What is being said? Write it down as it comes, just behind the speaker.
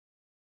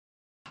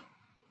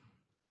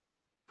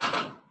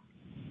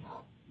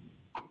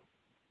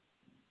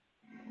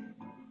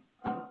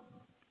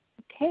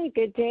Hey,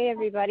 good day,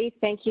 everybody.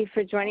 Thank you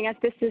for joining us.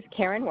 This is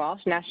Karen Walsh,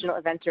 National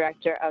Event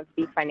Director of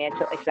the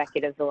Financial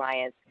Executives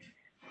Alliance.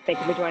 Thank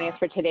you for joining us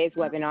for today's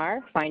webinar,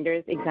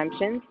 Finders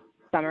Exemptions,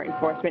 Summer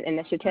Enforcement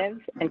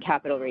Initiatives, and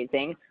Capital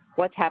Raising,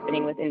 What's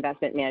Happening with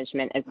Investment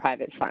Management and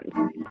Private Funds.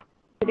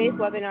 Today's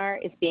webinar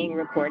is being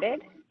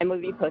recorded and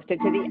will be posted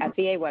to the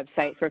FEA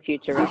website for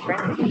future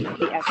reference.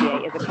 The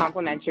FEA is a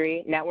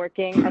complimentary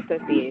networking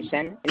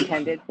association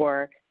intended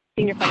for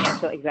senior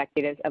financial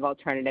executives of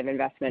alternative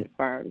investment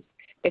firms.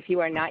 If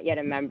you are not yet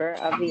a member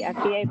of the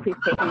FEA, please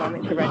take a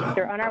moment to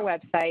register on our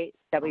website,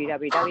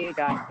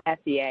 www.feaai.com,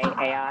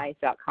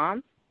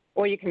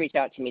 or you can reach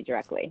out to me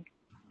directly.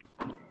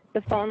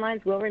 The phone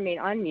lines will remain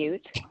on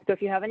mute, so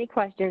if you have any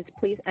questions,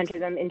 please enter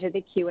them into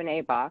the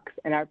Q&A box,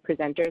 and our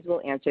presenters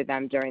will answer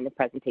them during the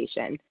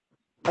presentation.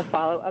 A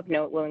follow-up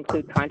note will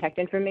include contact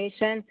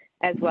information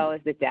as well as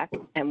the deck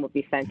and will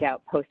be sent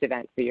out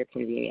post-event for your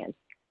convenience.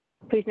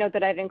 Please note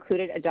that I've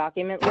included a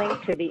document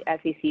link to the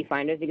SEC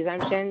Finders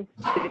Exemption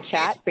to the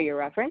chat for your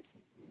reference.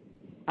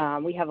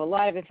 We have a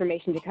lot of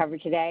information to cover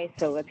today,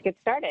 so let's get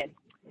started.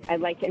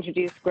 I'd like to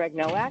introduce Greg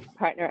Nowak,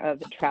 partner of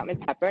Troutman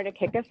Pepper, to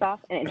kick us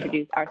off and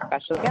introduce our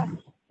special guest.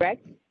 Greg?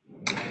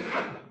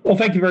 Well,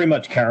 thank you very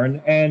much,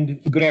 Karen,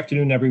 and good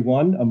afternoon,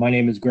 everyone. My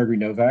name is Gregory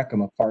Novak.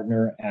 I'm a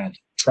partner at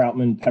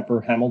Troutman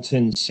Pepper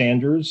Hamilton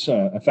Sanders,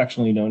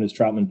 affectionately known as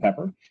Troutman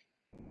Pepper.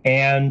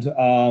 And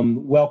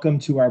welcome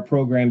to our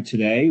program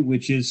today,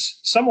 which is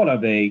somewhat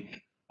of a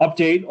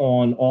update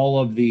on all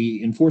of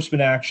the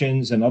enforcement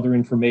actions and other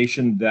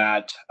information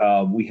that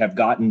we have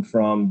gotten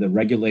from the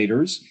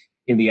regulators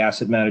in the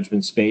asset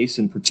management space,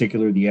 in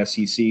particular the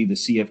SEC, the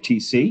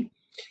CFTC,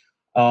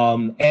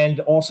 and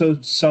also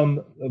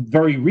some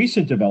very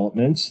recent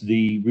developments,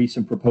 the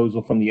recent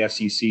proposal from the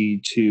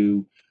SEC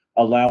to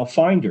allow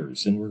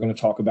finders, and we're going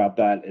to talk about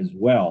that as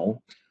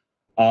well.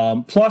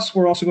 Plus,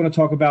 we're also going to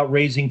talk about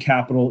raising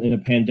capital in a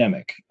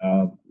pandemic.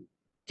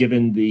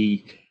 Given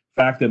the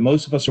fact that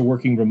most of us are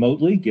working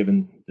remotely,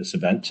 given this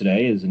event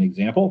today as an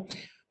example,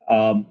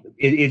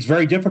 it's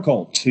very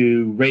difficult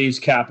to raise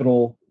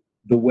capital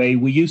the way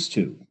we used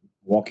to,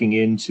 walking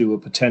into a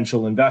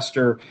potential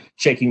investor,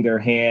 shaking their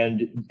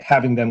hand,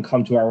 having them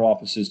come to our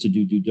offices to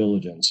do due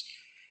diligence.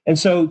 And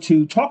so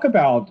to talk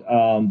about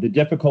the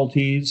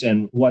difficulties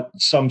and what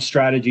some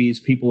strategies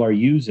people are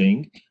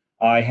using,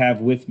 I have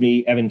with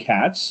me Evan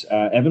Katz.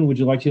 Evan, would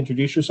you like to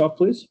introduce yourself,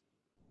 please?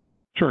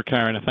 Sure,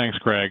 Karen. Thanks,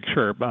 Greg.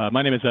 Sure.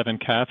 My name is Evan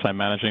Katz. I'm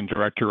Managing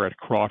Director at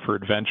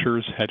Crawford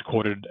Ventures,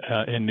 headquartered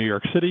in New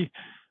York City,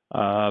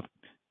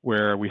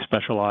 where we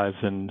specialize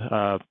in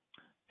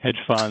hedge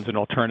funds and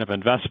alternative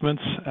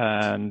investments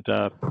and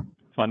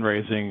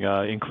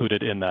fundraising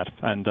included in that.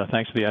 And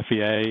thanks to the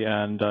FEA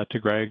and to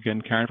Greg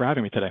and Karen for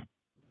having me today.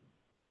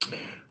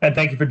 And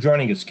thank you for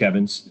joining us,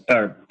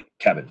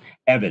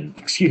 Evan,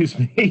 excuse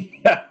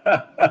me.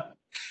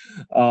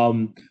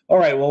 All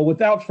right, well,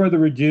 without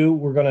further ado,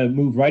 we're going to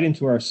move right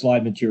into our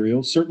slide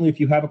material. Certainly, if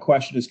you have a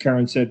question, as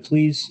Karen said,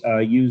 please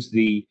use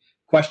the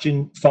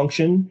question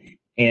function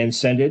and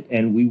send it,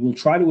 and we will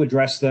try to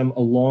address them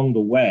along the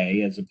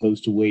way as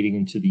opposed to waiting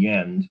into the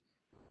end.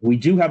 We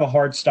do have a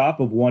hard stop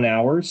of 1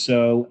 hour,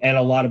 and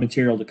a lot of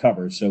material to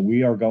cover, so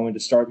we are going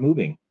to start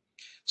moving.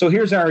 So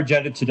here's our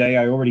agenda today.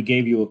 I already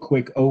gave you a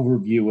quick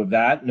overview of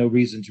that. No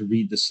reason to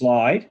read the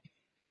slide.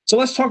 So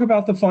let's talk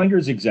about the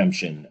Finders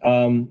Exemption.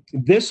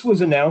 This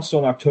was announced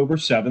on October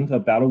 7th,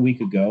 about a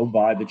week ago,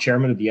 by the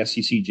chairman of the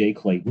SEC, Jay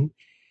Clayton.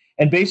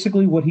 And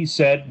basically what he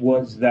said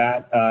was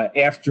that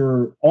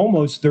after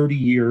almost 30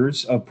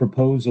 years of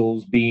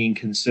proposals being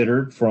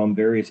considered from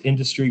various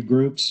industry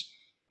groups,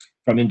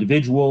 from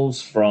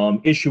individuals, from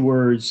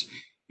issuers,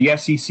 the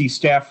SEC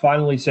staff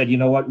finally said, you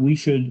know what, we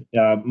should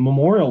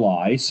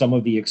memorialize some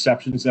of the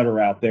exceptions that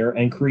are out there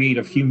and create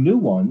a few new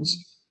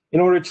ones in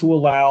order to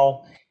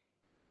allow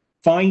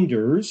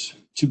finders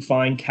to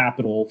find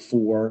capital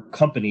for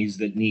companies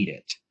that need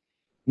it.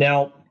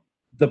 Now,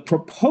 the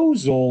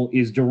proposal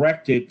is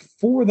directed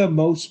for the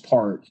most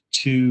part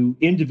to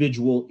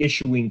individual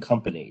issuing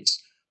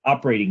companies,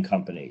 operating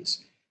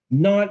companies,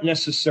 not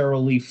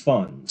necessarily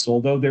funds,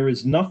 although there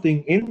is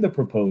nothing in the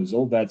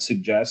proposal that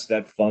suggests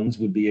that funds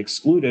would be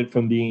excluded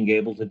from being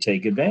able to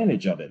take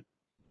advantage of it.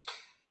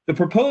 The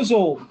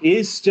proposal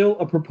is still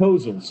a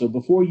proposal, so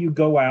before you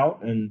go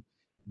out and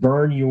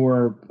burn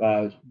your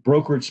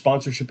brokerage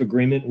sponsorship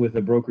agreement with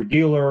a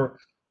broker-dealer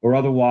or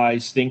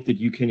otherwise think that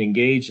you can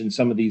engage in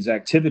some of these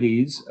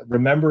activities,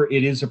 remember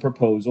it is a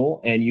proposal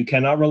and you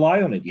cannot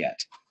rely on it yet.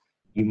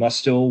 You must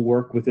still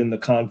work within the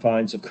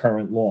confines of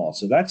current law.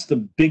 So that's the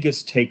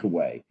biggest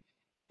takeaway.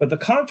 But the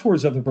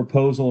contours of the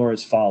proposal are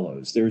as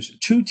follows. There's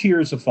two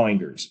tiers of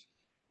finders.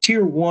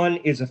 Tier one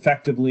is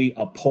effectively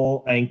a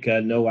Paul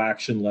Anka no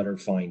action letter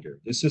finder.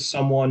 This is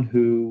someone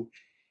who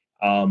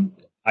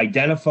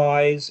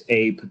identifies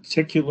a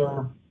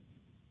particular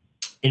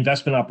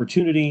investment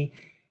opportunity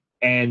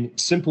and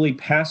simply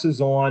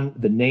passes on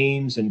the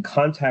names and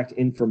contact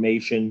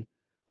information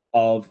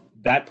of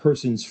that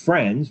person's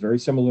friends, very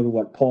similar to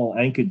what Paul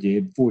Anka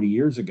did 40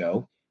 years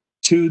ago,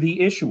 to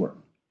the issuer.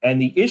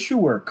 And the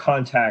issuer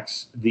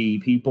contacts the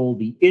people,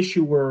 the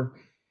issuer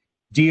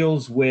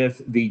deals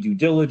with the due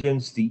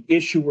diligence, the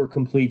issuer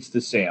completes the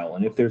sale.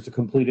 And if there's a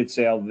completed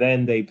sale,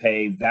 then they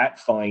pay that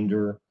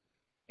finder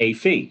a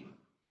fee.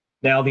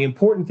 Now, the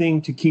important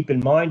thing to keep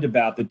in mind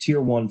about the tier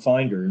one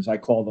finders, I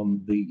call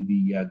them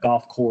the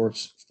golf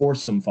course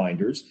foursome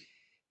finders,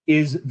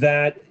 is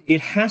that it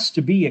has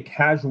to be a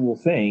casual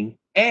thing,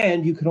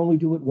 and you can only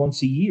do it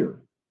once a year.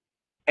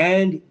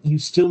 And you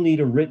still need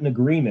a written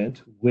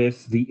agreement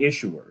with the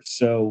issuer.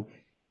 So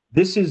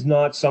this is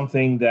not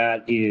something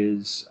that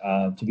is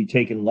to be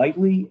taken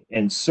lightly,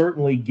 and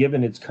certainly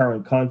given its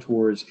current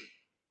contours,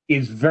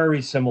 is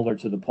very similar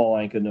to the Paul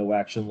Anka no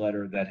action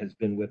letter that has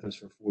been with us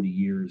for 40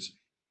 years.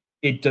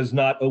 It does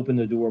not open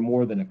the door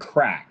more than a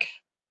crack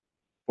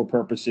for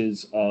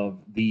purposes of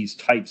these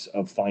types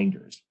of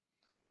finders.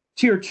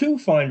 Tier two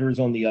finders,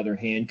 on the other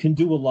hand, can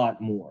do a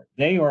lot more.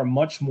 They are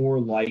much more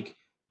like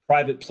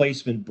private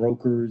placement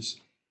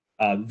brokers.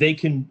 They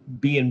can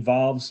be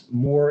involved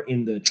more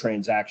in the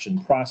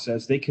transaction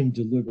process. They can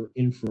deliver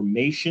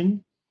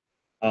information,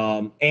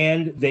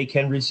 and they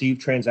can receive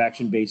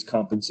transaction-based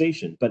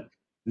compensation. But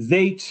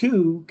they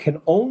too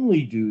can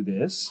only do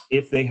this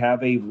if they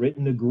have a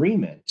written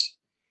agreement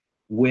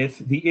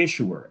with the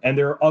issuer. And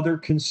there are other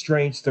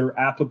constraints that are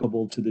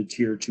applicable to the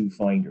tier two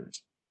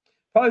finders.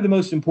 Probably the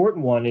most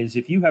important one is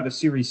if you have a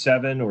Series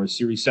 7 or a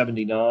Series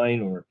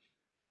 79 or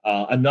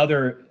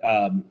another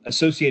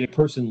associated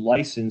person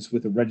license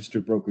with a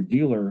registered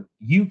broker-dealer,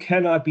 you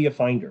cannot be a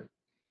finder.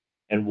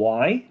 And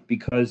why?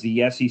 Because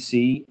the SEC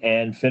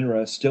and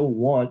FINRA still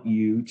want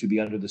you to be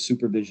under the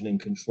supervision and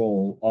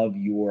control of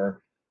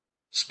your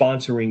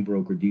sponsoring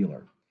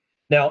broker-dealer.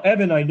 Now,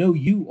 Evan, I know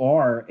you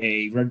are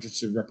a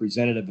registered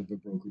representative of a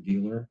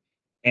broker-dealer,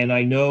 and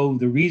I know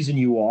the reason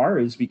you are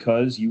is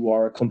because you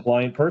are a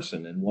compliant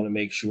person and want to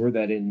make sure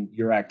that in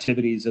your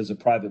activities as a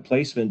private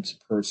placement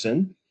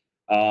person,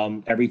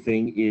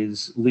 everything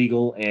is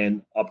legal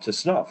and up to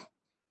snuff.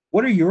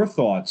 What are your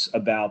thoughts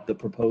about the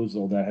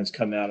proposal that has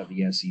come out of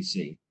the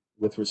SEC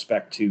with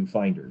respect to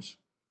finders?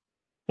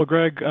 Well,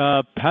 Greg,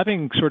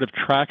 having sort of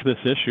tracked this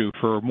issue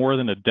for more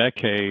than a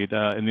decade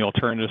in the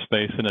alternative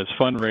space and as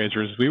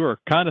fundraisers, we were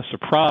kind of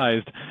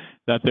surprised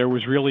that there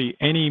was really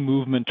any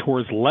movement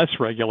towards less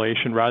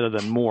regulation rather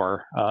than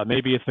more.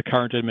 Maybe it's the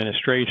current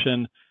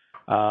administration,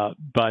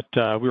 but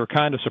we were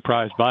kind of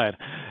surprised by it.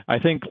 I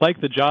think, like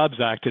the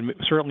Jobs Act, it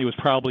certainly was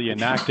probably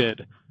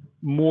enacted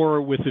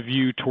more with a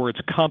view towards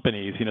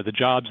companies. You know, the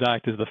Jobs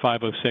Act is the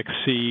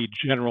 506C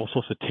general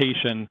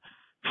solicitation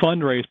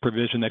fundraise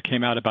provision that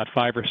came out about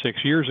 5 or 6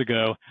 years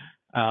ago.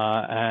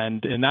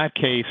 And in that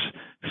case,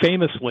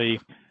 famously,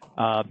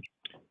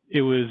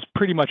 it was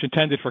pretty much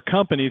intended for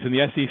companies, and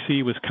the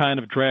SEC was kind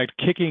of dragged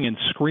kicking and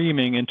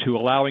screaming into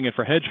allowing it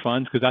for hedge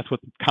funds because that's what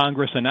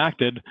Congress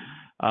enacted,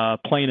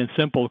 plain and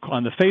simple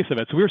on the face of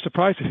it. So we were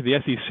surprised to see the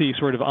SEC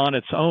sort of on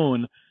its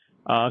own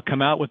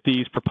come out with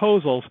these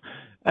proposals.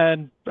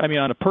 And I mean,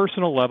 on a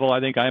personal level, I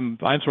think I'm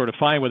sort of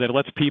fine with it. It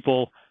lets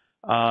people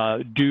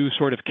do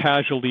sort of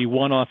casually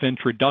one-off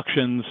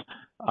introductions,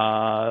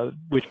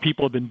 which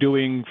people have been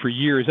doing for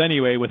years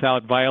anyway,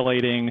 without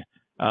violating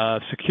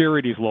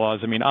securities laws.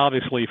 I mean,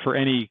 obviously, for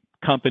any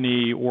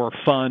company or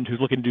fund who's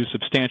looking to do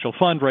substantial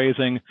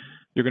fundraising,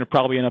 you're going to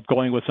probably end up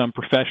going with some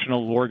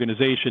professional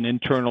organization,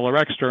 internal or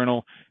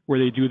external, where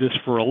they do this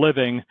for a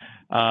living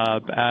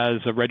as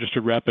a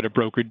registered rep at a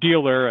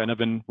broker-dealer and have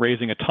been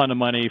raising a ton of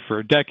money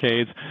for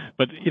decades.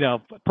 But, you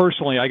know,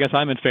 personally, I guess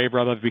I'm in favor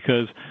of it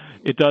because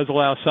it does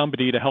allow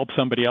somebody to help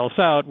somebody else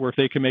out, where if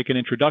they can make an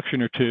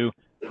introduction or two,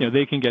 you know,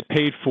 they can get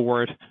paid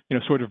for it, you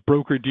know, sort of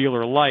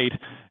broker-dealer light.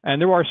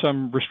 And there are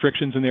some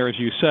restrictions in there, as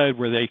you said,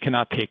 where they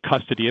cannot take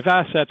custody of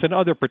assets and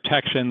other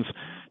protections.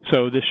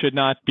 So this should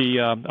not be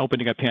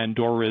opening up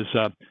Pandora's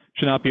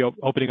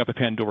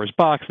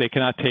box. They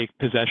cannot take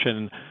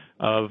possession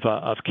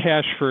of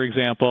cash, for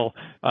example.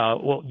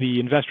 Well, the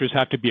investors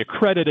have to be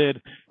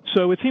accredited.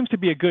 So it seems to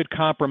be a good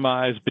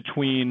compromise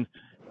between,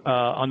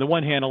 on the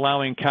one hand,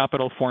 allowing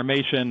capital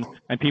formation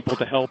and people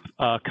to help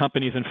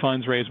companies and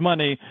funds raise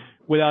money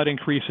without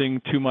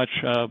increasing too much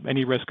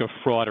any risk of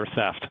fraud or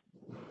theft.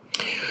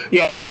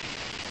 Yeah.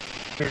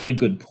 Very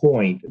good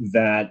point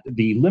that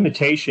the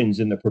limitations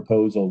in the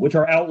proposal, which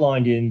are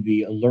outlined in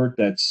the alert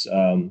that's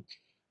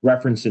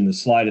referenced in the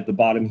slide at the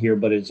bottom here,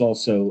 but it's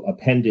also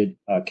appended,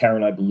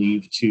 Karen, I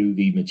believe, to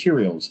the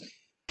materials,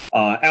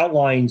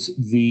 outlines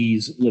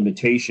these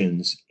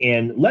limitations.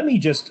 And let me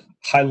just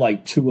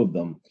highlight two of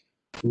them.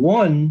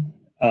 One,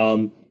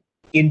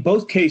 in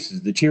both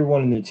cases, the tier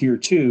one and the tier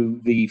two,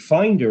 the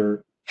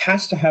finder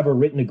has to have a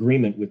written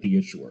agreement with the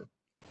issuer.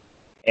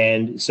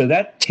 And so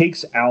that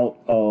takes out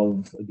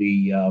of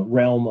the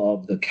realm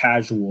of the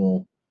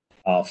casual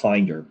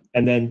finder.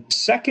 And then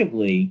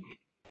secondly,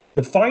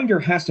 the finder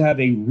has to have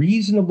a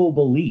reasonable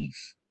belief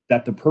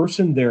that the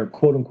person they're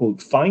quote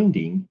unquote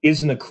finding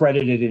is an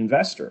accredited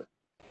investor.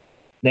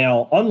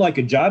 Now, unlike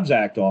a Jobs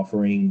Act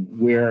offering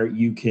where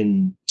you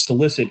can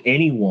solicit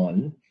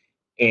anyone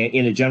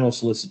in a general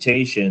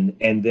solicitation,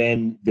 and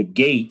then the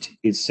gate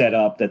is set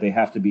up that they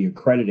have to be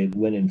accredited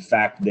when in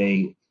fact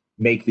they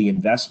make the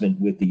investment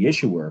with the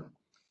issuer.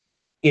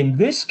 In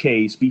this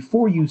case,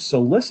 before you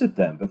solicit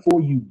them,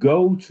 before you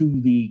go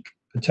to the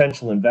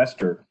potential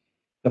investor,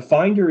 the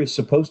finder is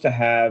supposed to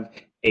have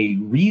a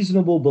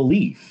reasonable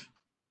belief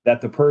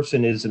that the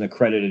person is an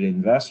accredited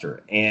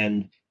investor.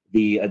 And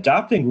the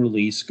adopting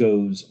release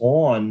goes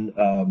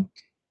on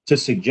to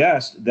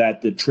suggest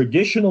that the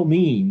traditional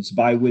means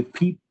by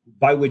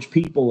which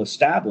people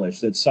establish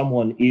that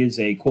someone is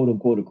a quote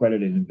unquote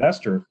accredited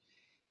investor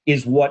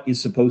is what is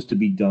supposed to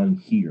be done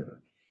here.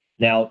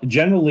 Now,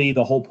 generally,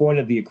 the whole point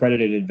of the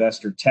accredited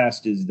investor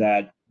test is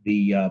that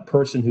the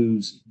person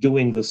who's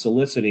doing the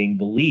soliciting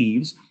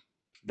believes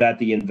that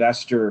the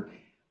investor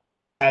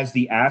has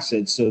the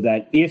assets so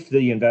that if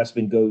the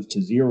investment goes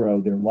to zero,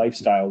 their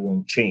lifestyle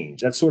won't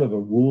change. That's sort of a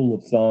rule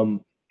of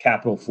thumb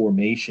capital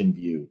formation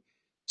view.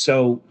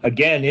 So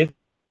again, if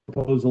the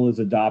proposal is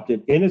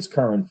adopted in its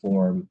current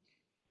form,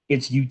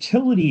 its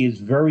utility is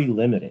very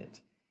limited.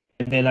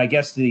 And then I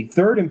guess the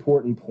third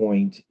important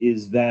point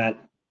is that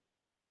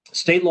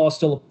state law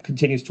still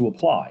continues to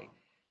apply.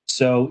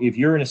 So if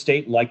you're in a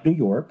state like New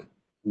York,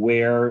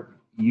 where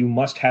you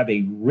must have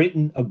a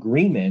written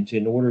agreement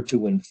in order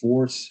to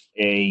enforce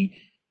a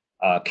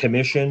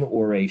commission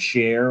or a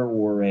share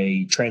or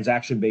a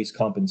transaction-based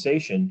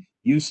compensation,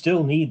 you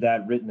still need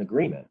that written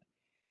agreement.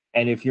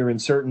 And if you're in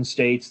certain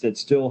states that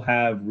still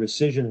have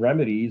rescission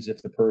remedies,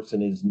 if the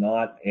person is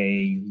not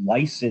a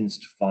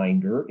licensed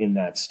finder in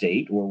that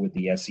state or with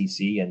the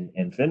SEC and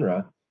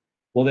FINRA,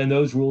 well, then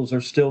those rules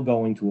are still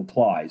going to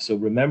apply. So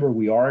remember,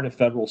 we are in a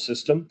federal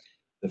system.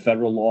 The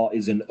federal law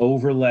is an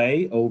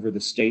overlay over the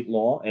state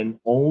law and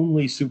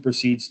only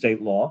supersedes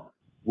state law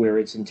where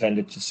it's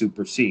intended to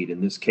supersede. In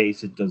this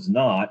case, it does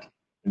not.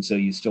 And so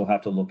you still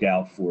have to look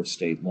out for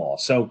state law.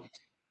 So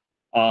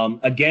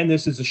again,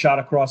 this is a shot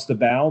across the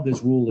bow.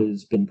 This rule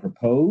has been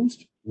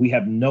proposed. We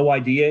have no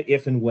idea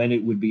if and when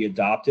it would be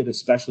adopted,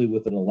 especially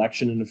with an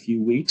election in a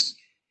few weeks.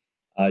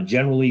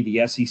 Generally,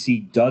 the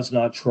SEC does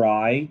not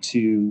try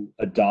to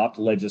adopt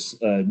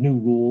new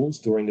rules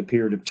during the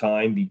period of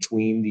time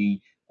between the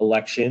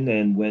election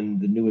and when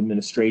the new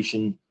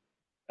administration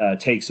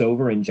takes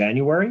over in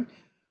January.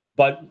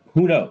 But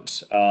who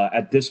knows?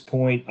 At this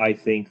point, I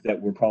think that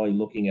we're probably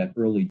looking at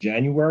early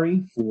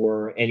January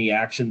for any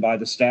action by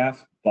the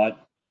staff,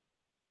 but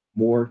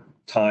more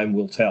time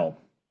will tell.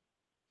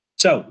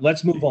 So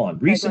let's move on.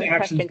 Recent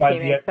actions by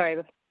the...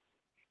 Sorry.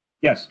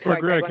 Yes. Sorry,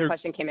 Greg, one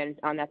question came in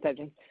on that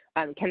subject.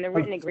 Can the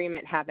written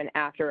agreement happen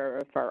after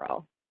a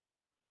referral?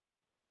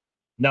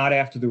 Not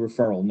after the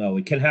referral, no.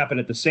 It can happen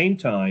at the same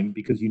time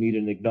because you need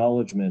an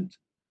acknowledgement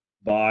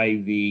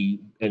by the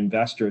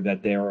investor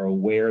that they are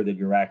aware that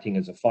you're acting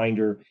as a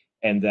finder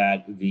and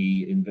that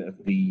the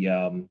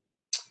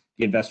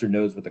investor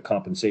knows what the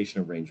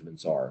compensation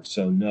arrangements are.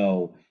 So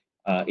no,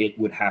 it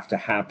would have to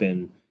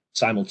happen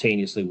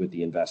simultaneously with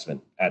the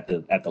investment at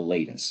the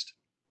latest.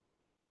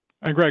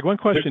 And Greg, one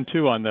question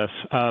too on this.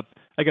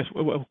 I guess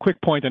a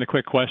quick point and a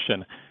quick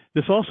question.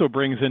 This also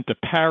brings into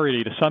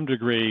parity to some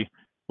degree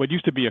what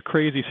used to be a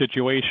crazy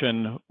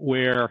situation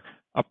where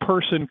a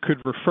person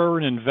could refer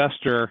an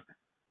investor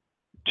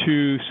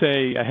to,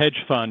 say, a hedge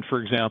fund,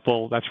 for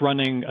example, that's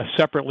running a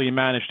separately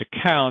managed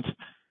account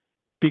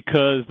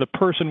because the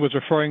person was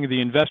referring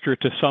the investor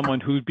to someone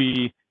who'd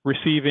be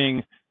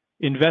receiving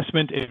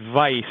investment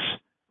advice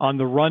on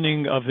the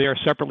running of their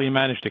separately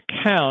managed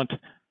account,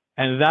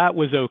 and that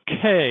was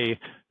okay,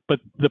 but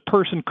the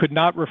person could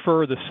not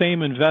refer the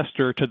same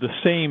investor to the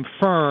same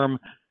firm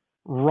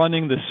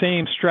running the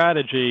same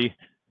strategy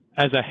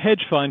as a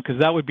hedge fund because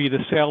that would be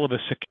the sale of a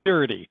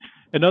security.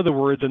 In other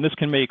words, and this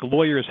can make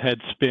lawyers'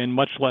 heads spin,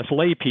 much less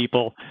lay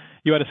people,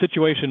 you had a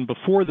situation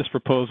before this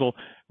proposal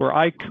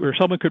where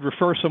someone could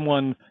refer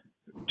someone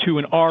to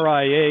an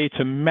RIA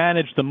to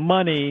manage the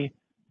money,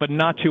 but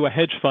not to a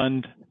hedge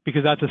fund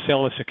because that's a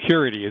sale of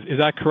security. Is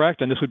that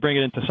correct? And this would bring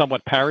it into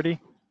somewhat parity?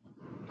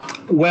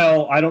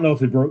 Well, I don't know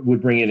if it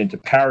would bring it into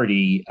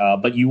parity,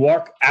 but you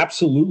are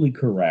absolutely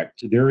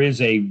correct. There is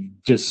a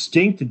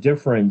distinct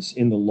difference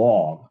in the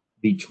law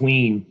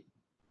between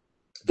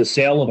the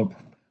sale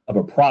of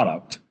a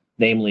product,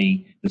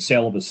 namely the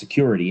sale of a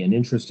security, an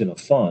interest in a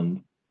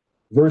fund,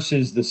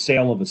 versus the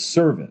sale of a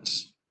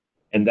service,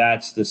 and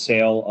that's the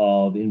sale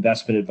of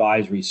investment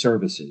advisory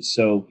services.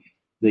 So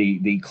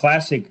the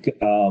classic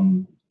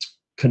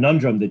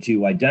conundrum that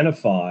you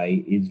identify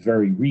is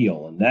very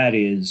real, and that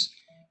is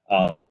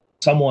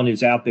someone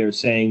is out there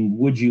saying,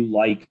 would you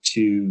like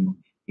to,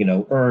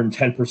 earn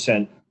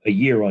 10% a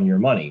year on your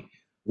money?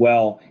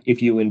 Well,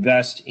 if you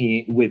invest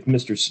with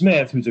Mr.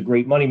 Smith, who's a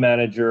great money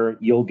manager,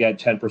 you'll get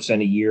 10%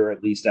 a year.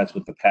 At least that's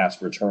what the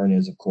past return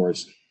is. Of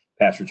course,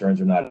 past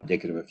returns are not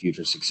indicative of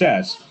future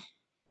success.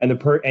 And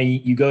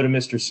you go to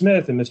Mr.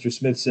 Smith, and Mr.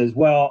 Smith says,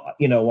 well,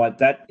 you know what,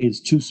 that is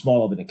too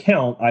small of an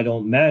account. I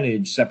don't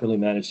manage separately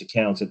managed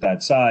accounts at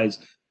that size,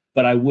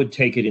 but I would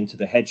take it into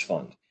the hedge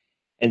fund.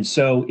 And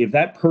so if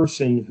that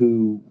person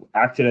who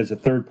acted as a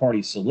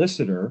third-party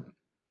solicitor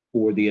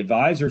or the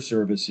advisor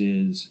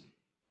services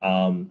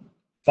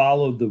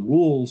followed the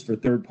rules for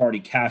third-party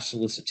cash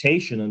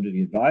solicitation under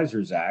the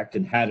Advisors Act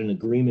and had an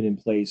agreement in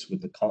place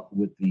with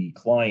the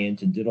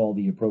client and did all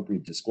the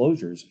appropriate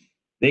disclosures,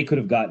 they could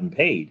have gotten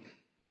paid.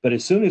 But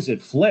as soon as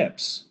it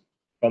flips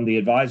from the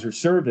advisor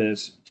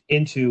service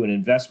into an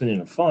investment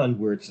in a fund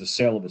where it's the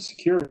sale of a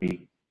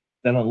security,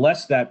 then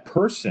unless that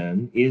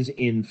person is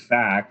in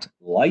fact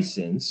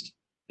licensed,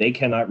 they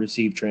cannot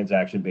receive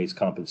transaction-based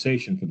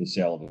compensation for the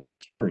sale of a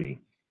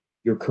security.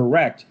 You're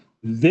correct.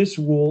 This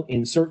rule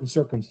in certain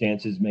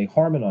circumstances may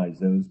harmonize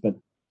those, but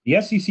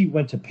the SEC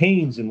went to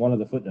pains in one of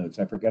the footnotes,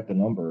 I forget the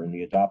number, in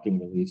the adopting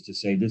release to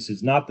say this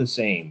is not the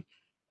same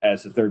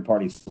as the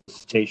third-party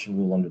solicitation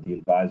rule under the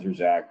Advisors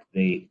Act.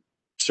 They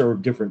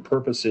serve different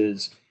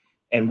purposes,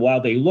 and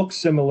while they look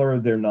similar,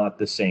 they're not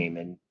the same.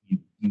 And you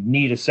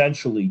need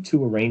essentially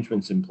two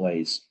arrangements in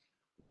place,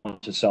 one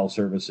to sell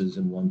services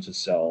and one to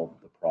sell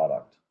the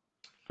product.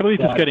 At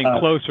least it's getting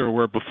closer,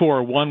 where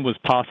before one was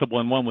possible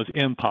and one was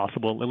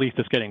impossible. At least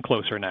it's getting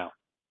closer now.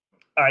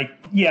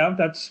 Yeah,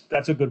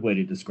 that's a good way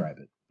to describe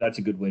it. That's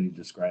a good way to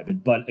describe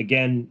it. But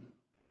again,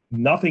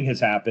 nothing has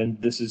happened.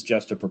 This is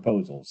just a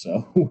proposal.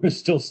 So we're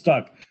still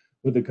stuck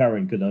with the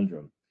current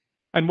conundrum.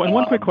 And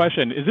one quick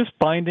question, is this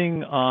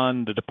binding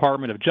on the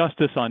Department of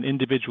Justice, on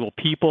individual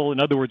people? In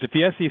other words, if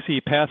the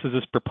SEC passes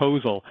this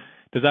proposal,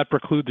 does that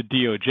preclude the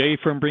DOJ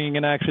from bringing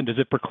an action? Does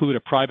it preclude a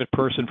private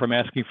person from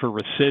asking for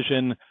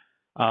rescission,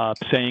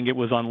 saying it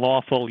was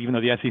unlawful, even though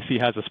the SEC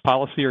has this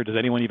policy, or does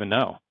anyone even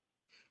know?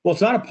 Well,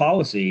 it's not a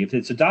policy. If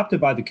it's adopted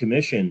by the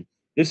commission,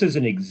 this is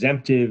an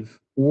exemptive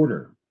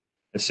order.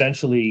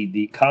 Essentially,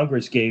 the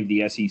Congress gave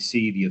the SEC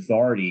the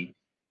authority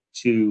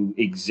to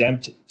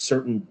exempt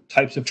certain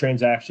types of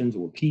transactions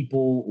or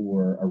people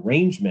or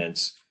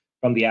arrangements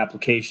from the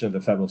application of the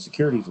federal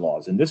securities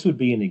laws. And this would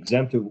be an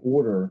exemptive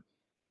order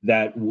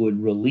that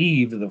would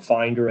relieve the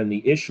finder and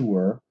the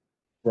issuer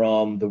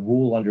from the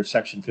rule under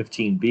Section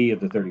 15B of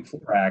the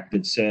 34 Act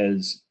that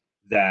says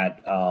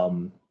that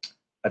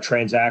a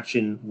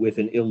transaction with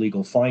an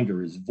illegal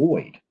finder is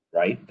void,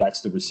 right?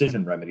 That's the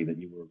rescission remedy that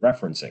you were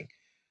referencing.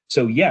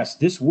 So yes,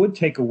 this would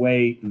take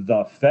away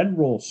the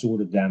federal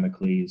sword of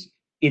Damocles.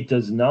 It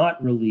does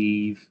not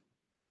relieve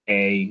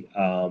the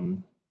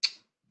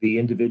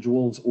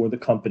individuals or the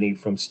company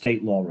from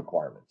state law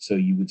requirements. So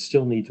you would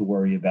still need to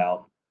worry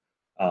about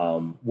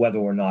whether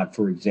or not,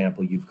 for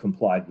example, you've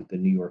complied with the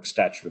New York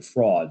statute of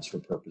frauds for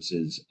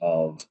purposes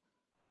of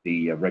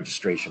the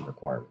registration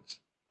requirements.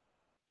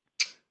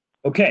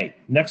 Okay,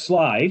 next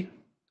slide.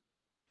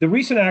 The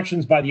recent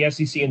actions by the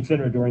SEC and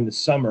FINRA during the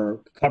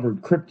summer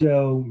covered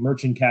crypto,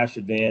 merchant cash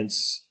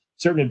advance,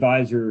 certain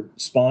advisor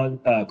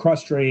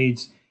cross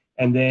trades,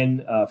 and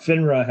then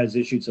FINRA has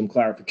issued some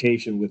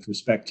clarification with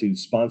respect to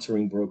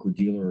sponsoring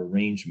broker-dealer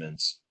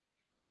arrangements.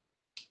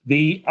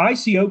 The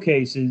ICO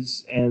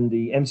cases and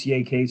the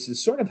MCA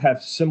cases sort of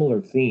have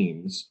similar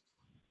themes.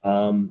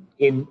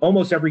 In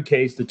almost every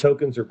case, the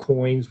tokens or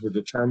coins were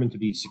determined to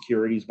be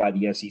securities by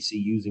the SEC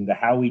using the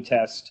Howey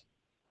test.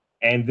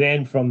 And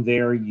then from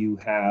there, you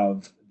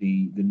have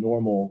the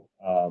normal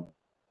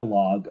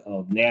log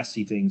of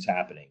nasty things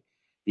happening.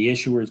 The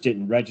issuers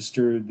didn't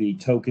register the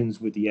tokens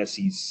with the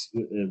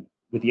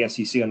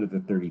SEC under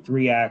the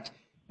 33 Act.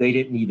 They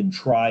didn't even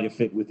try to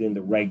fit within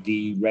the Reg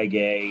D, Reg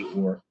A,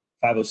 or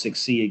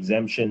 506C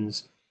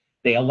exemptions.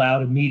 They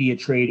allowed immediate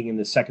trading in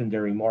the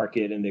secondary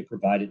market, and they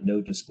provided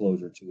no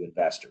disclosure to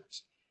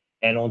investors.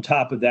 And on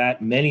top of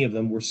that, many of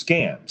them were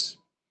scams.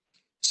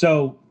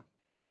 So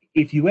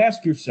if you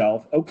ask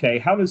yourself, okay,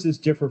 how does this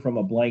differ from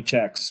a blank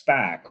check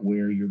SPAC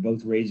where you're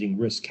both raising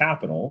risk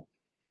capital?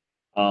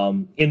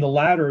 In the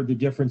latter, the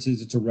difference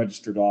is it's a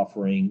registered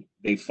offering.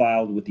 They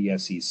filed with the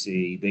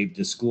SEC. They've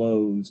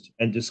disclosed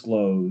and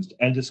disclosed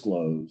and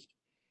disclosed.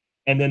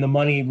 And then the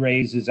money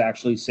raised is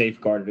actually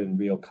safeguarded in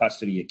real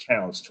custody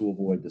accounts to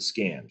avoid the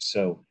scams.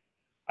 So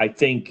I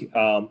think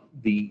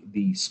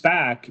the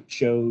SPAC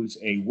shows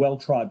a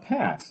well-trod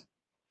path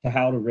to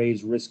how to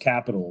raise risk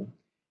capital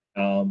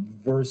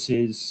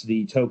versus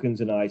the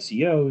tokens and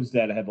ICOs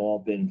that have all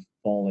been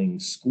falling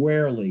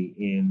squarely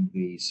in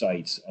the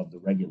sights of the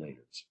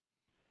regulators.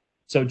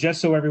 So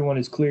just so everyone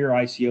is clear,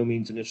 ICO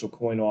means initial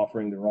coin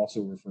offering. They're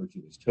also referred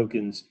to as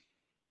tokens.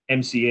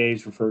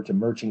 MCAs refer to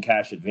merchant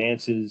cash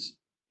advances.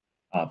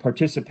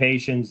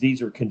 Participations,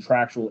 these are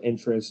contractual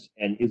interest.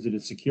 And is it a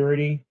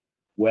security?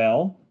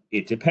 Well,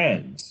 it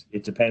depends.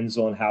 It depends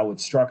on how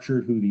it's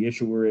structured, who the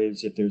issuer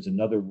is, if there's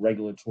another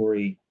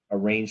regulatory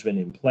arrangement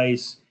in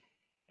place.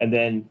 And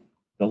then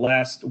the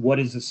last, what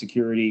is a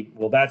security?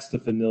 Well, that's the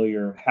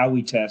familiar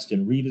Howey test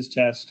and Reva's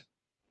test.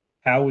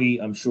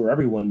 Howey, I'm sure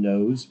everyone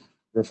knows,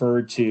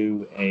 referred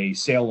to a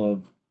sale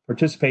of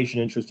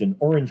participation interest in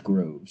orange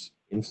groves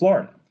in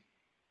Florida.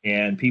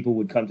 And people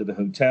would come to the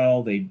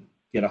hotel, they'd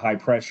get a high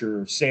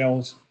pressure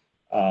sales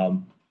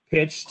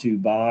pitch to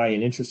buy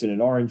an interest in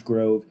an orange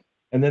grove.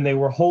 And then they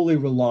were wholly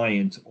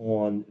reliant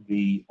on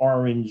the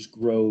orange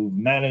grove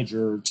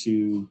manager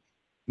to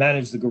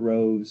manage the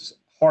groves,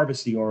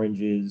 harvest the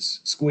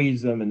oranges,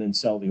 squeeze them, and then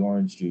sell the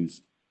orange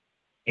juice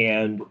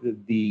And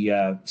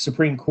the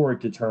Supreme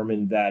Court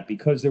determined that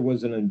because there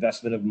was an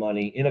investment of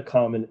money in a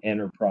common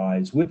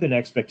enterprise with an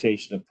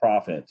expectation of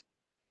profit,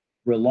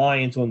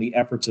 reliant on the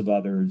efforts of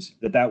others,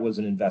 that was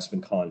an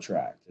investment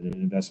contract. And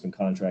an investment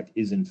contract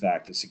is, in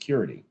fact, a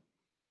security.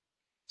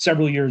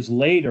 Several years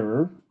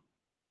later,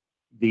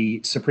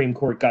 the Supreme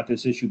Court got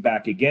this issue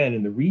back again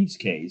in the Reeves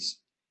case.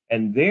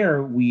 And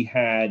there we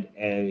had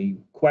a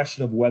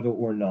question of whether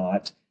or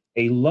not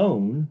a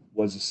loan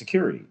was a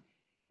security.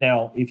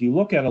 Now, if you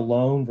look at a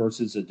loan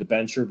versus a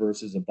debenture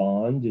versus a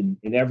bond,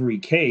 in every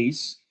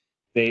case,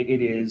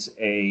 it is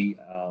a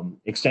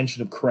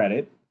extension of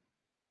credit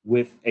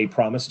with a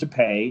promise to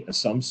pay a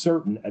sum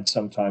certain at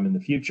some time in the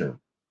future.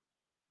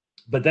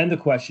 But then the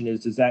question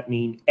is, does that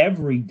mean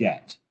every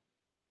debt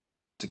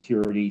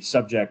security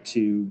subject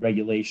to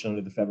regulation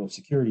under the federal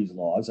securities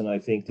laws? And I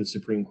think the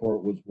Supreme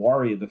Court was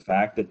wary of the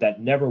fact that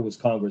that never was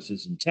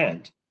Congress's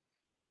intent.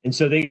 And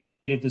so they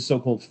did the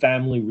so-called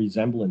family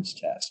resemblance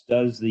test.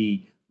 Does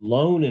the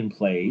loan in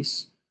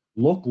place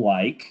look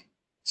like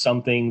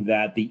something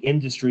that the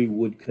industry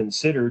would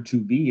consider to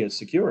be a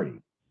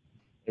security?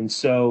 And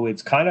so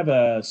it's kind of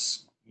a,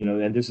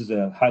 and this is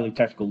a highly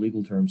technical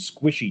legal term,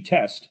 squishy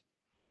test,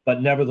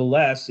 but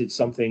nevertheless, it's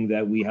something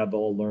that we have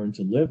all learned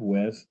to live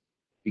with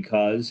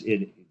because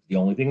it's the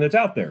only thing that's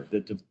out there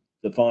that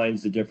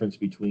defines the difference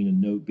between a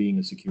note being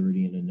a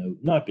security and a note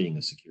not being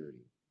a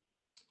security.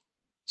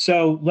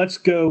 So let's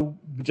go,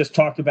 just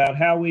talked about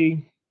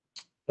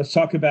let's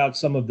talk about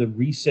some of the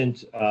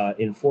recent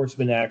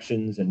enforcement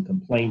actions and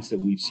complaints that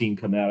we've seen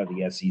come out of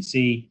the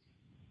SEC.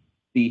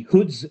 The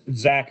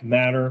Hood-Zack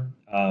matter,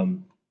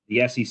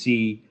 the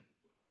SEC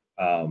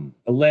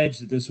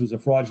alleged that this was a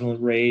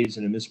fraudulent raise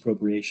and a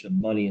misappropriation of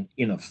money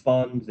in a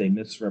fund. They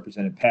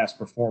misrepresented past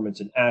performance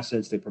and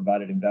assets. They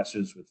provided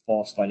investors with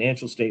false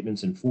financial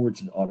statements and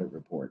forged an audit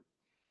report.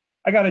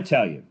 I got to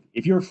tell you,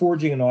 if you're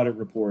forging an audit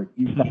report,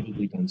 you've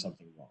probably done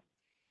something wrong.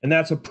 And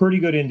that's a pretty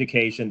good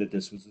indication that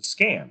this was a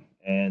scam.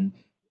 And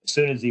as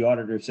soon as the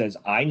auditor says,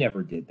 I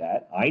never did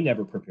that, I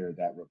never prepared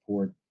that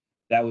report,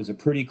 that was a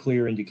pretty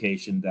clear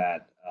indication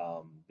that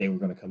they were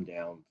going to come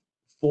down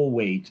full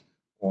weight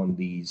on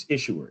these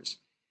issuers.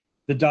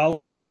 The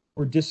dollars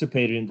were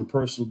dissipated into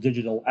personal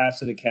digital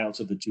asset accounts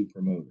of the two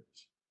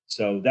promoters.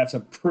 So that's a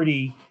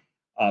pretty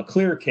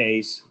clear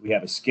case. We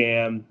have a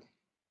scam,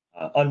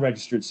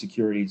 unregistered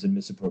securities, and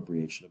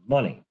misappropriation of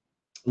money.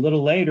 A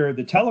little later,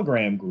 the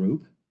Telegram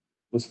Group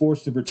was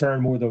forced to return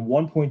more than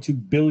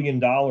 $1.2 billion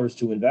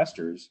to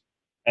investors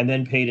and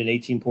then paid an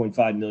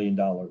 $18.5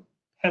 million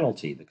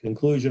penalty. The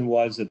conclusion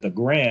was that the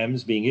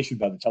grams being issued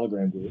by the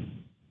Telegram Group,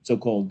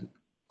 so-called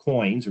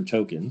coins or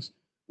tokens,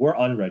 were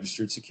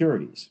unregistered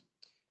securities.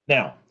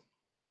 Now,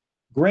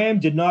 Graham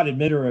did not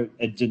admit or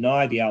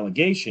deny the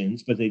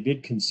allegations, but they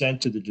did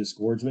consent to the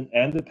disgorgement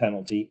and the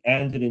penalty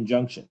and an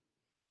injunction.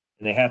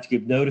 And they have to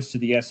give notice to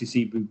the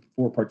SEC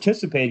before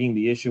participating in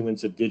the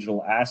issuance of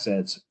digital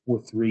assets for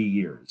 3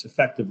 years,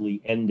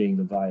 effectively ending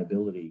the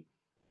viability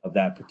of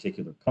that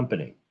particular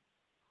company.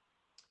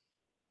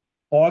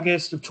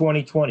 August of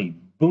 2020,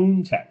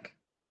 Boon Tech.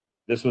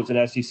 This was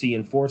an SEC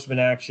enforcement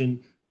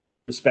action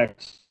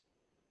respect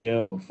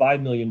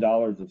 $5 million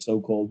of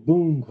so-called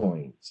Boon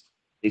coins.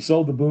 They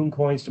sold the Boon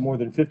coins to more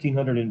than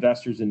 1,500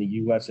 investors in the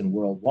US and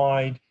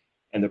worldwide,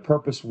 and the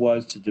purpose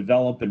was to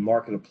develop and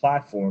market a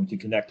platform to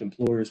connect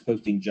employers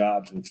posting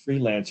jobs with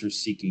freelancers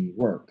seeking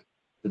work.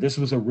 But this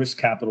was a risk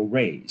capital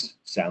raise.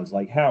 Sounds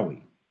like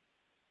Howie.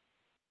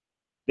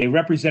 They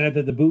represented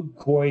that the Boon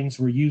coins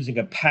were using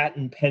a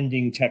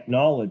patent-pending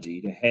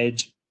technology to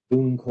hedge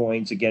Boon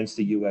coins against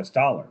the US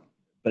dollar,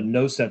 but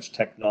no such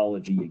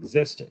technology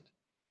existed.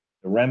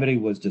 The remedy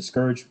was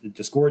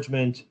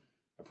disgorgement,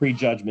 a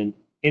prejudgment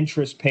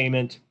interest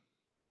payment,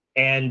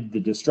 and the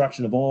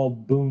destruction of all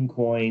Boon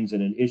coins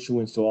and an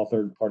issuance to all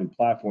third-party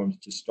platforms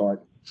to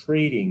start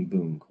trading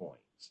Boon coins.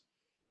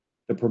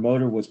 The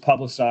promoter was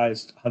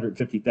publicized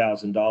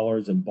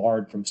 $150,000 and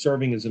barred from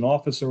serving as an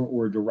officer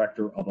or a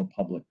director of a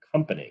public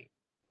company.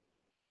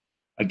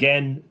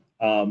 Again,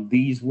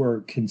 these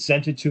were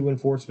consented to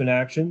enforcement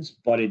actions,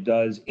 but it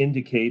does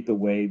indicate the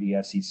way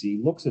the SEC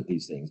looks at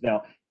these things.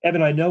 Now,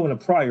 Evan, I know in a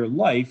prior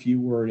life you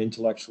were an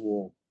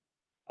intellectual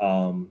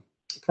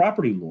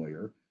property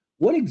lawyer.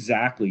 What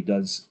exactly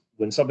does,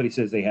 when somebody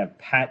says they have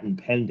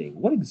patent pending,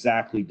 what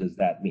exactly does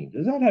that mean?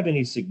 Does that have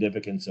any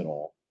significance at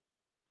all?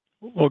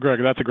 Well, Greg,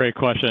 that's a great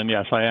question.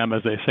 Yes, I am,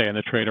 as they say in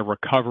the trade, a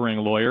recovering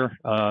lawyer.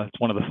 It's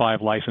one of the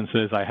 5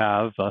 licenses I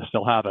have,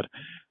 still have it.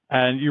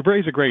 And you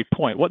raise a great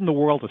point. What in the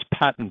world is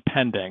patent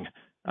pending?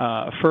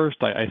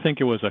 First, I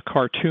think it was a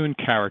cartoon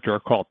character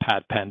called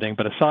Pat Pending,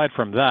 but aside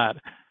from that,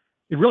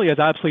 it really has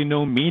absolutely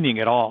no meaning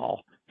at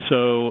all.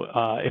 So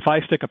if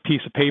I stick a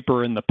piece of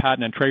paper in the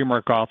Patent and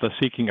Trademark Office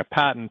seeking a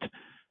patent,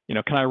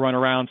 can I run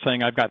around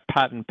saying I've got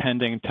patent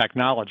pending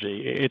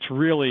technology? It's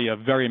really a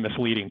very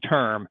misleading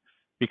term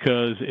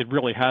because it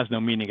really has no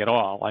meaning at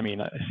all. I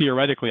mean,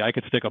 theoretically, I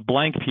could stick a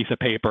blank piece of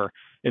paper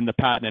in the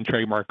Patent and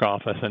Trademark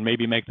Office and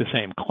maybe make the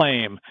same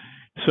claim.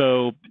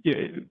 So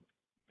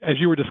as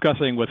you were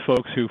discussing with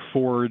folks who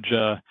forge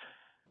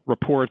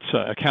reports,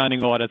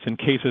 accounting audits, and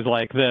cases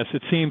like this,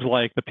 it seems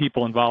like the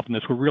people involved in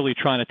this were really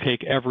trying to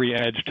take every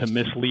edge to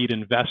mislead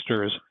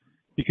investors,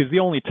 because the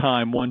only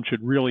time one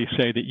should really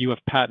say that you have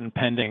patent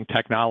pending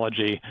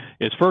technology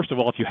is, first of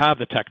all, if you have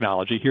the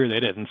technology. Here they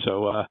didn't.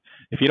 So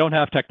if you don't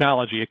have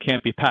technology, it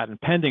can't be patent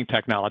pending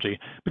technology.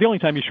 But the only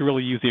time you should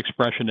really use the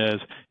expression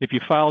is if you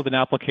filed an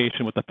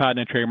application with the Patent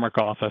and Trademark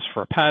Office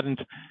for a patent,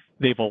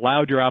 they've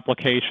allowed your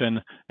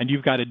application, and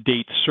you've got a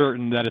date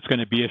certain that it's going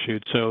to be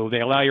issued. So they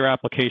allow your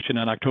application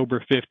on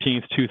October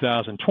 15th,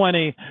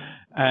 2020,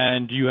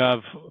 and you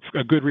have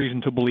a good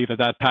reason to believe that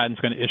that patent's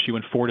going to issue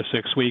in 4 to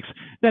 6 weeks.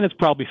 Then it's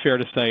probably fair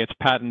to say it's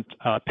patent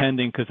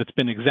pending because it's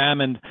been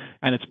examined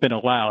and it's been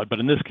allowed. But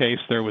in this case,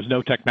 there was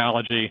no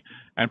technology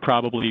and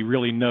probably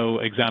really no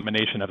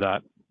examination of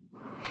that.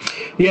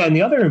 Yeah, and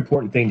the other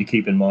important thing to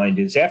keep in mind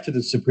is after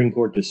the Supreme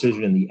Court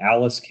decision in the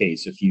Alice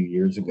case a few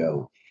years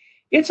ago,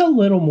 it's a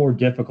little more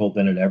difficult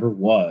than it ever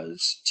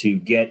was to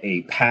get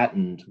a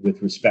patent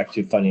with respect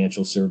to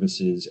financial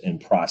services and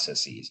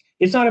processes.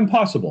 It's not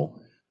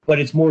impossible, but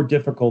it's more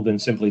difficult than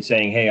simply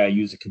saying, hey, I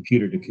use a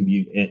computer to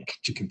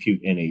compute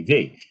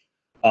NAV.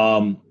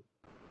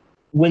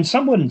 When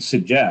someone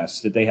suggests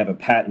that they have a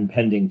patent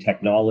pending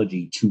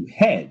technology to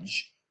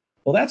hedge,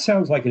 well, that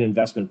sounds like an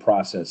investment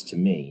process to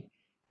me.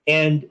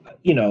 And,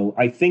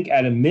 I think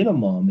at a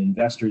minimum,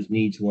 investors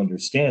need to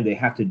understand they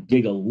have to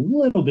dig a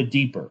little bit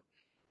deeper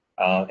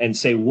and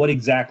say, what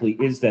exactly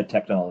is that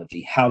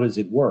technology? How does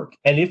it work?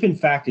 And if, in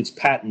fact, it's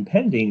patent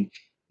pending,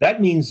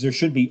 that means there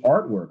should be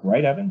artwork,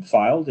 right, Evan,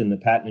 filed in the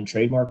Patent and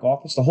Trademark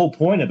Office. The whole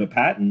point of a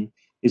patent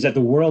is that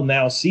the world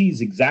now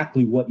sees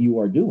exactly what you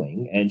are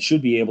doing and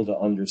should be able to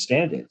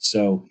understand it.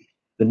 So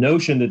the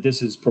notion that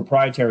this is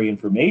proprietary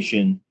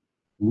information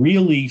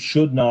really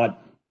should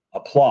not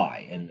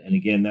apply. And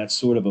again, that's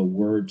sort of a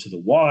word to the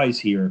wise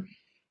here.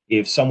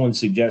 If someone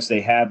suggests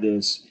they have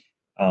this,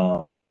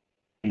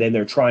 and then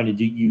they're trying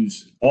to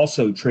use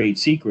also trade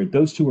secret,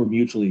 those two are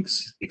mutually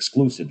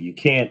exclusive. You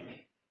can't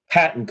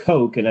patent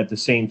Coke and at the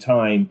same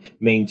time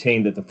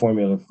maintain that the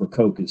formula for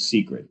Coke is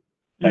secret.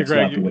 That's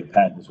not the way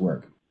patents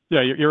work.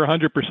 Yeah, you're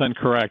 100%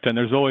 correct. And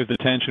there's always the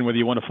tension whether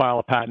you want to file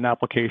a patent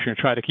application or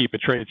try to keep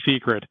it trade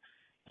secret.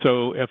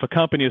 So if a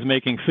company is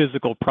making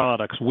physical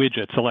products,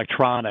 widgets,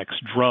 electronics,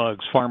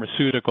 drugs,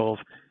 pharmaceuticals,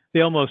 they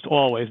almost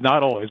always,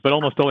 not always, but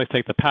almost always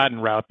take the patent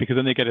route because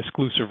then they get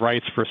exclusive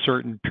rights for a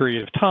certain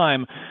period of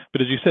time. But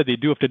as you said, they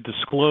do have to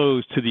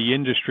disclose to the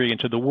industry and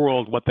to the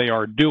world what they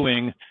are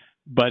doing.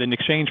 But in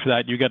exchange for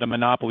that, you get a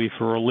monopoly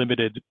for a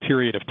limited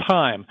period of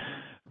time.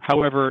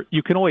 However,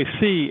 you can always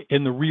see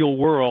in the real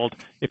world,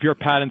 if your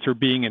patents are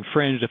being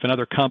infringed, if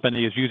another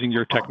company is using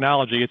your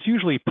technology, it's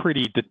usually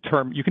pretty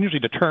determined. You can usually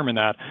determine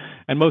that.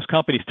 And most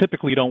companies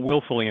typically don't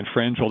willfully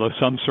infringe, although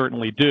some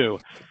certainly do.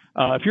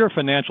 If you're a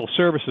financial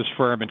services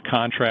firm, in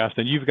contrast,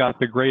 and you've got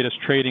the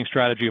greatest trading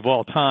strategy of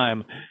all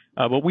time,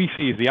 what we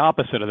see is the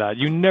opposite of that.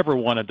 You never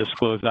want to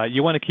disclose that.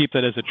 You want to keep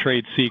that as a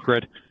trade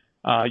secret.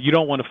 You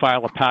don't want to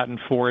file a patent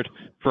for it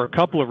for a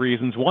couple of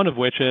reasons, one of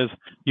which is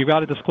you've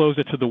got to disclose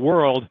it to the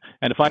world.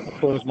 And if I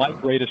disclose my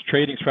greatest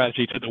trading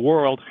strategy to the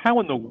world, how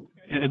in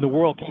the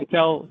world can you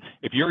tell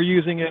if you're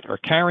using it or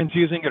Karen's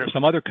using it or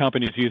some other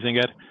company's using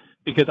it?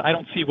 Because I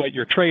don't see what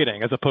you're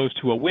trading, as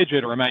opposed to a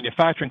widget or a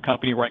manufacturing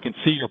company where I can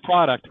see your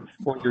product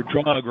or your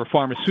drug or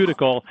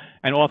pharmaceutical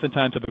and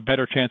oftentimes have a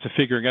better chance of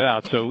figuring it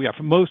out. So yeah,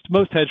 for most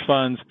hedge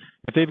funds,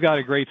 if they've got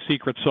a great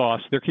secret sauce,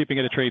 they're keeping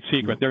it a trade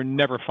secret. They're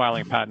never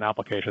filing patent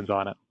applications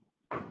on it.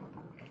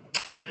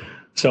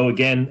 So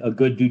again, a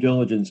good due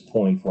diligence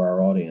point for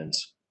our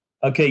audience.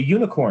 Okay,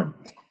 Unicorn.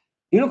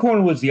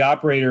 Unicorn was the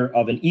operator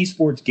of an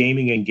esports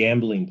gaming and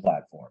gambling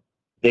platform.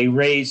 They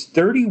raised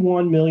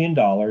 $31 million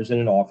in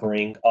an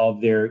offering of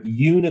their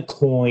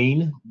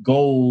Unicoin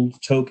gold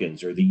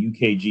tokens, or the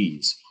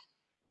UKGs.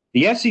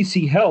 The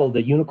SEC held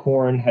that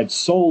Unicorn had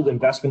sold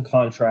investment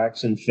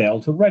contracts and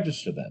failed to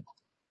register them.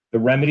 The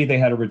remedy, they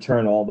had to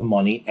return all the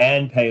money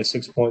and pay a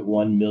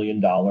 $6.1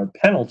 million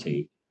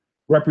penalty,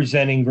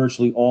 representing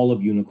virtually all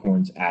of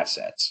Unicorn's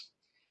assets.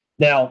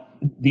 Now,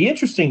 the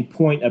interesting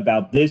point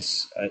about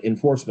this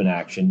enforcement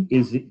action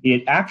is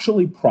it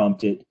actually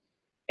prompted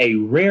a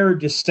rare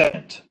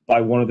dissent by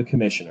one of the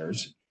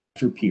commissioners,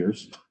 Dr.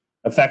 Pierce,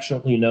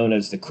 affectionately known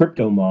as the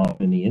crypto mom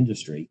in the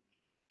industry.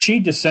 She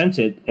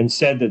dissented and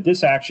said that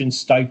this action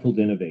stifled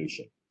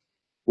innovation.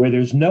 Where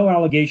there's no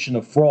allegation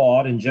of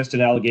fraud and just an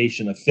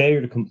allegation of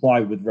failure to comply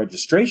with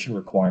registration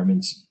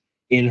requirements,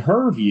 in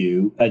her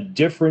view, a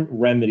different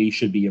remedy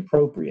should be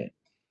appropriate,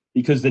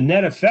 because the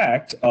net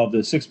effect of the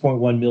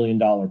 $6.1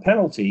 million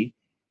penalty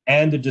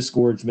and the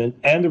disgorgement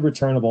and the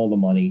return of all the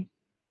money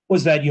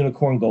was that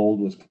Unicorn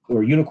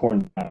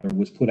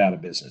was put out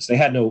of business. They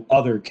had no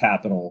other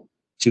capital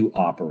to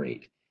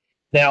operate.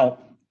 Now,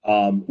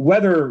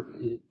 whether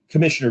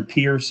Commissioner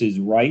Pierce is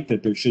right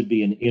that there should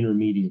be an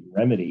intermediate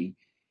remedy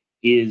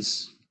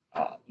is,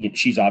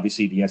 she's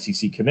obviously the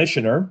SEC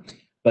commissioner,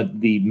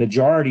 but the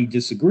majority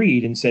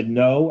disagreed and said,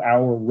 no,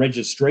 our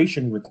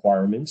registration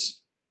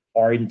requirements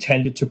are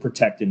intended to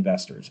protect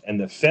investors. And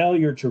the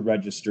failure to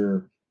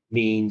register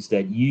means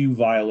that you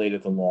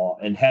violated the law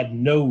and had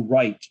no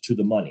right to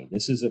the money.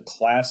 This is a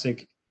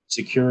classic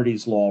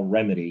securities law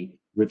remedy,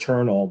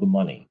 return all the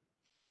money.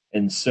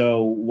 And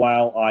so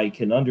while I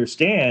can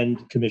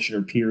understand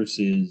Commissioner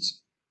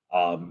Pierce's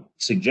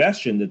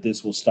suggestion that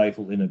this will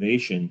stifle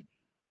innovation,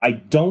 I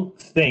don't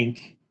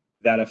think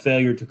that a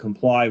failure to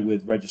comply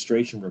with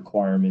registration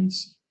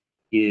requirements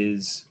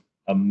is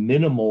a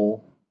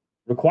minimal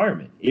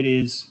requirement. It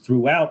is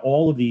throughout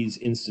all of these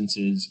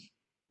instances,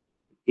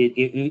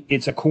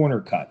 it's a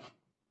corner cut.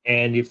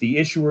 And if the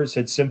issuers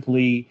had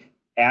simply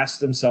asked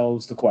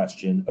themselves the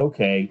question,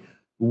 okay,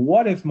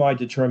 what if my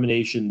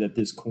determination that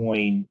this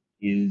coin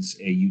is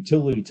a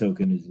utility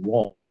token is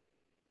wrong?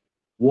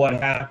 What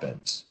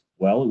happens?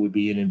 Well, it would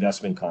be an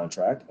investment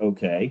contract.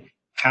 Okay,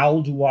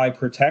 how do I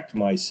protect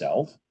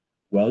myself?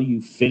 Well,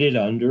 you fit it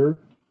under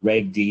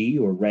Reg D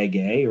or Reg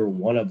A or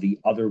one of the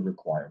other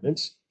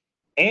requirements.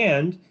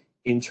 And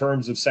in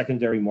terms of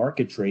secondary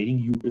market trading,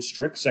 you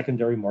restrict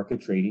secondary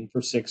market trading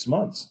for 6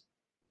 months.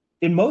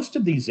 In most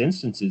of these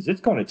instances,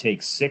 it's going to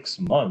take 6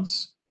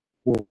 months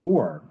or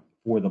more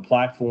for the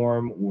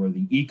platform or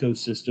the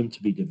ecosystem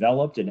to be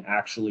developed and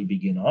actually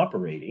begin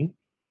operating.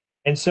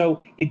 And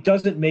so it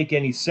doesn't make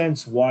any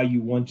sense why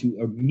you want to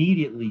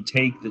immediately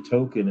take the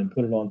token and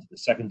put it onto the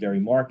secondary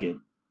market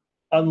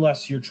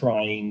unless you're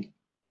trying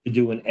to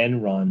do an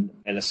end run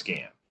and a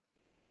scam.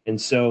 And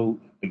so,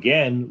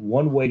 again,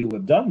 one way to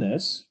have done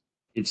this,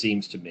 it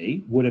seems to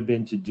me, would have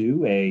been to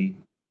do a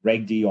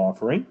Reg D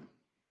offering.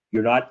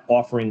 You're not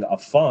offering a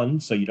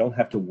fund, so you don't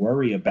have to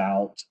worry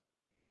about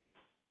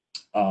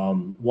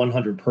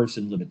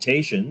 100-person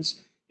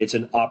limitations. It's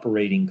an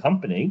operating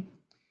company.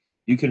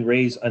 You can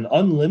raise an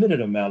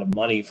unlimited amount of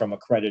money from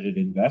accredited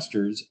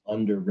investors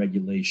under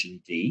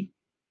Regulation D.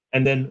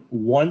 And then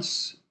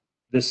once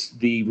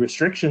the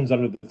restrictions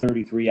under the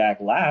 33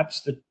 Act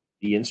lapse,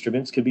 the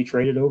instruments can be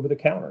traded over the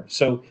counter.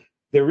 So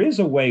there is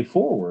a way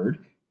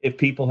forward if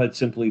people had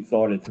simply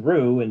thought it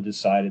through and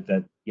decided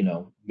that,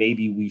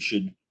 maybe we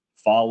should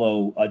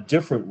follow a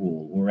different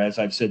rule, or as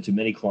I've said to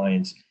many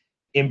clients,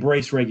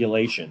 embrace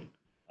regulation.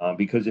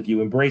 Because if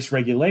you embrace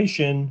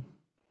regulation,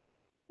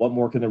 what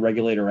more can the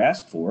regulator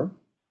ask for?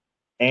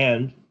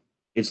 And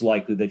it's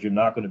likely that you're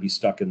not going to be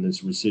stuck in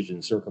this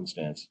rescission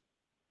circumstance.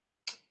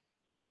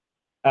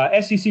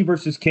 SEC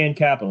versus Can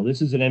Capital.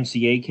 This is an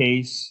MCA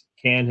case.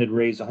 Can had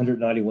raised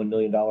 $191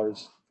 million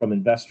from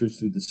investors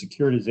through the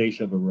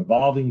securitization of a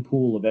revolving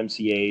pool of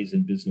MCAs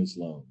and business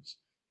loans.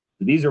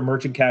 So these are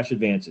merchant cash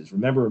advances.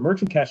 Remember, a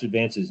merchant cash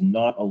advance is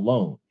not a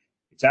loan.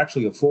 It's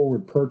actually a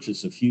forward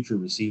purchase of future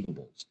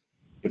receivables.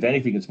 If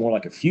anything, it's more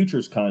like a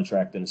futures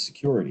contract than a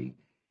security.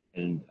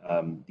 And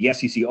the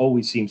SEC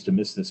always seems to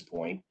miss this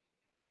point.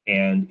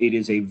 And it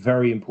is a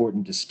very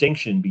important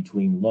distinction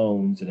between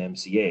loans and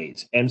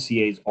MCAs.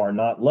 MCAs are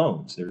not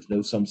loans. There's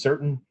no sum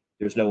certain.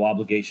 There's no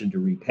obligation to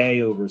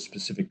repay over a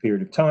specific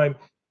period of time.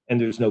 And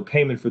there's no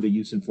payment for the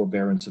use and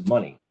forbearance of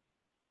money.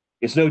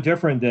 It's no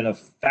different than a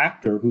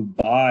factor who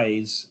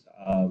buys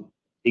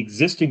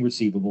existing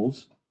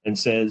receivables and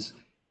says,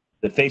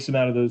 the face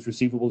amount of those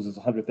receivables is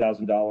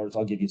 $100,000.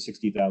 I'll give you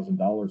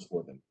 $60,000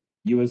 for them.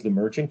 You as the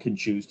merchant can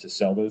choose to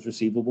sell those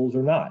receivables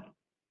or not.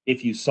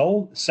 If you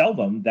sell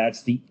them,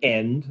 that's the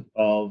end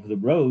of the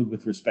road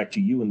with respect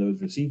to you and those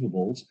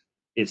receivables.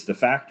 It's the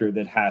factor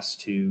that has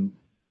to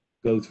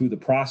go through the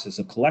process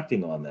of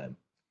collecting on them.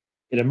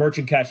 In a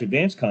merchant cash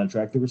advance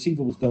contract, the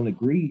receivables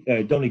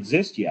don't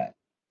exist yet.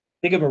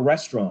 Think of a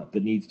restaurant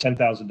that needs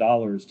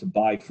 $10,000 to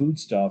buy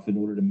foodstuff in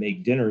order to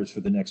make dinners for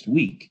the next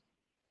week.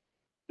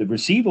 The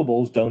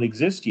receivables don't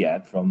exist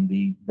yet from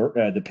the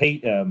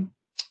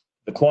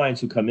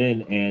clients who come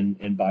in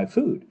and buy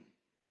food.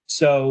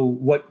 So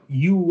what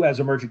you as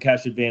a merchant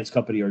cash advance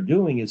company are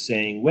doing is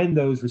saying, when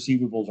those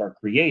receivables are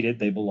created,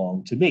 they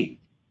belong to me.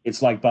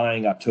 It's like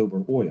buying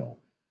October oil.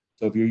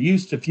 So if you're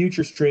used to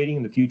futures trading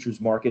in the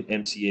futures market,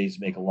 MCAs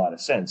make a lot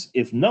of sense.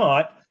 If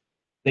not,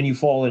 then you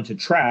fall into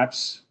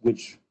traps,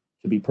 which,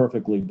 to be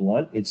perfectly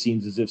blunt, it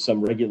seems as if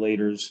some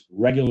regulators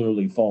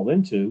regularly fall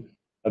into,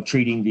 of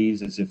treating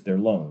these as if they're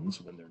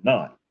loans when they're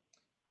not.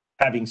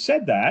 Having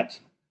said that,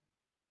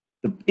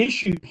 the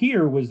issue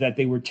here was that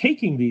they were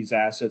taking these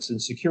assets and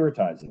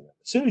securitizing them.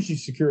 As soon as you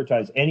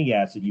securitize any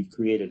asset, you've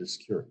created a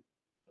security.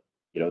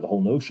 The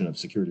whole notion of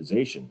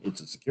securitization,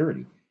 it's a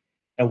security.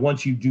 And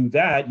once you do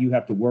that, you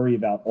have to worry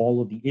about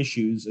all of the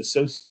issues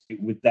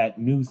associated with that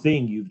new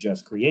thing you've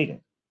just created.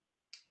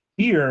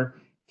 Here,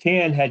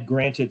 Can had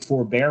granted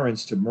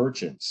forbearance to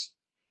merchants,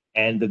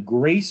 and the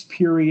grace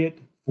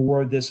period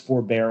for this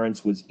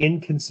forbearance was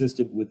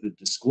inconsistent with the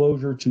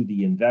disclosure to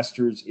the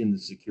investors in the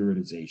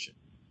securitization.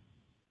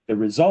 The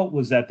result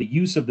was that the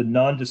use of the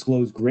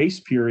non-disclosed grace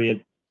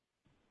period,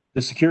 the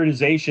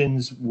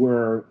securitizations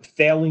were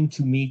failing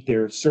to meet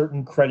their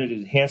certain credit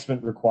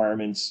enhancement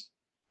requirements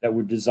that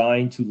were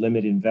designed to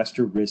limit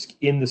investor risk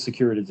in the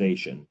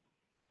securitization.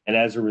 And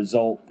as a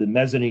result, the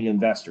mezzanine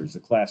investors, the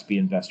Class B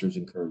investors,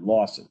 incurred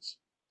losses.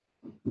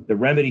 The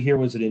remedy here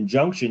was an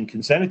injunction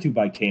consented to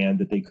by Can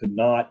that they could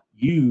not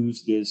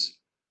use this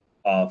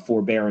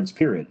forbearance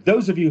period.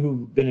 Those of you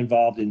who've been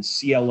involved in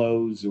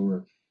CLOs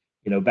or,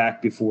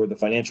 back before the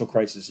financial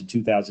crisis in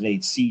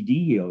 2008,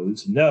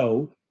 CDOs,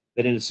 know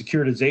that in a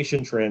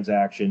securitization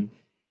transaction,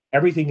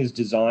 everything is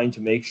designed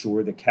to make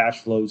sure that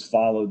cash flows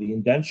follow the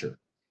indenture.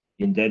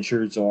 The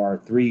indentures are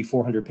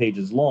 300-400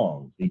 pages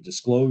long. The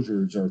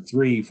disclosures are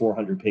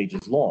 300-400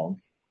 pages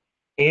long.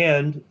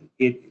 And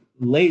it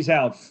lays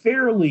out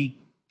fairly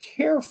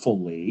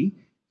carefully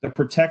the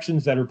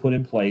protections that are put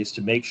in place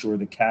to make sure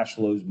the cash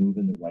flows move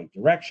in the right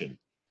direction.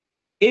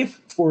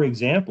 If, for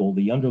example,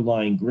 the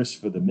underlying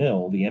grist for the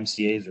mill, the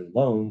MCAs or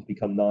loans,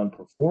 become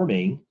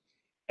non-performing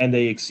and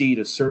they exceed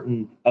a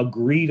certain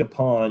agreed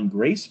upon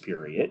grace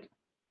period,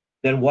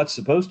 then what's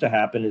supposed to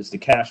happen is the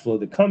cash flow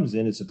that comes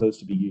in is supposed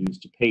to be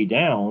used to pay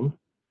down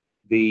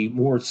the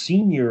more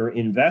senior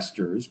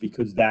investors,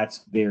 because that's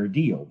their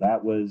deal.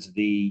 That was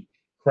the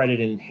credit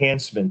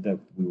enhancement that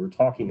we were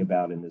talking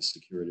about in this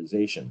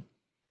securitization.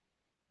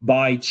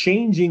 By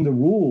changing the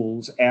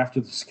rules after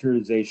the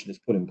securitization is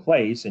put in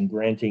place and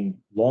granting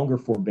longer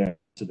forbearance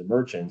to the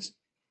merchants,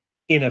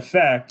 in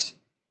effect,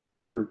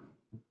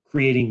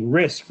 creating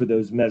risk for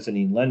those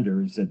mezzanine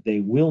lenders that they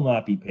will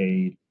not be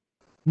paid.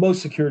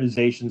 Most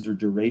securitizations are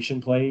duration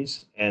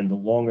plays, and the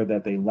longer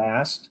that they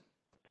last,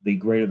 the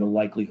greater the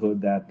likelihood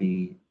that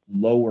the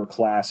lower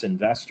class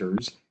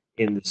investors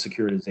in the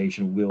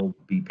securitization will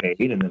be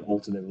paid, and then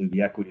ultimately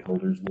the equity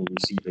holders will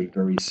receive a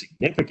very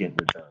significant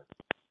return.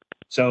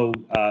 So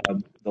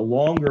the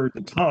longer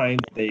the time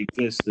they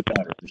exist, the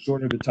better. The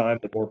shorter the time,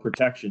 the more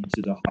protection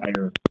to the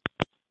higher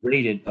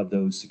rated of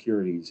those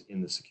securities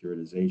in the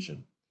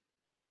securitization.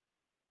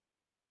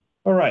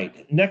 All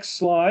right, next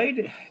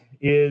slide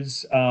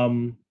is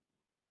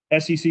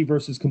SEC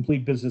versus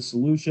Complete Business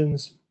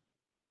Solutions.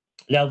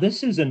 Now,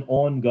 this is an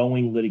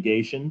ongoing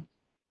litigation.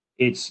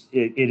 It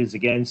is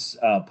against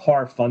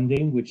PAR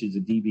Funding, which is a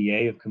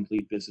DBA of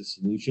Complete Business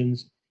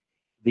Solutions.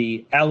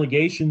 The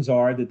allegations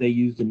are that they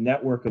used a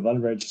network of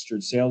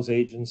unregistered sales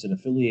agents and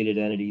affiliated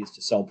entities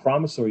to sell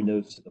promissory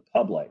notes to the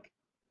public.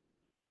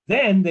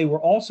 Then they were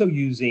also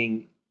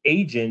using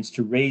agents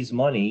to raise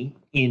money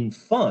in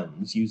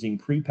funds, using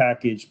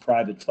prepackaged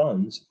private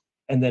funds,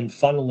 and then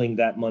funneling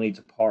that money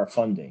to PAR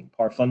Funding.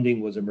 PAR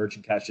Funding was a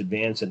merchant cash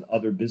advance and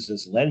other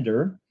business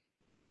lender.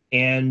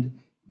 And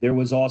there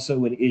was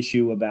also an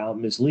issue about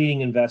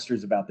misleading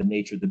investors about the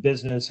nature of the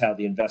business, how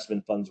the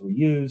investment funds were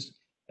used,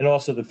 and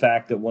also the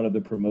fact that one of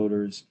the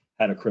promoters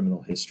had a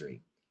criminal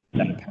history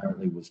that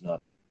apparently was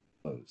not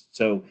disclosed.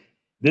 So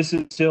this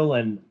is still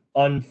an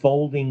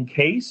unfolding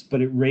case,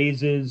 but it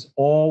raises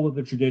all of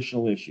the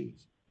traditional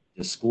issues: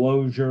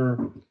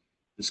 disclosure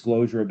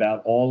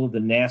about all of the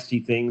nasty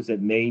things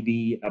that may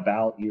be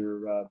about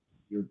your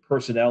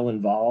personnel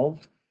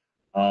involved.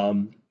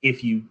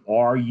 If you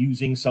are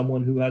using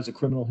someone who has a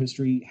criminal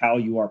history, how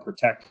you are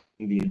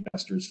protecting the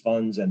investors'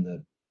 funds and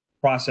the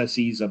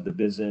processes of the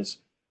business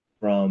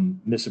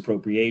from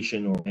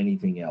misappropriation or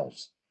anything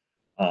else.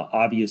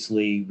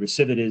 Obviously,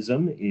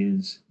 recidivism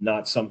is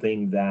not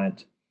something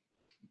that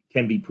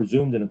can be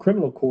presumed in a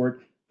criminal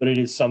court, but it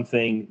is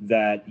something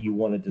that you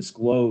want to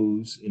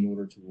disclose in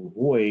order to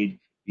avoid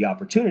the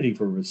opportunity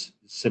for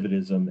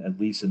recidivism, at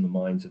least in the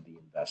minds of the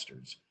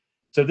investors.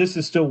 So this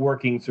is still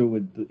working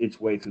through its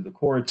way through the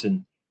courts,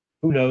 and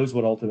who knows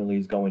what ultimately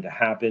is going to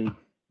happen.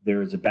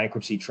 There is a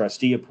bankruptcy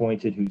trustee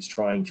appointed who's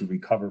trying to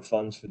recover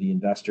funds for the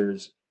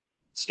investors.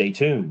 Stay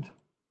tuned.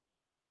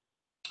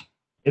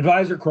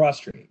 Advisor cross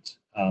trades.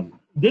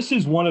 This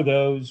is one of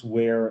those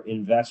where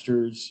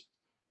investors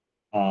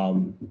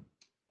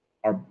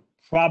are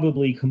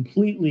probably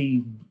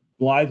completely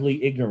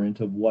blithely ignorant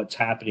of what's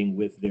happening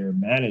with their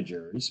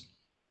managers.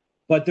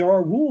 But there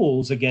are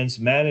rules against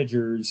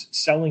managers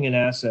selling an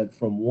asset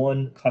from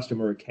one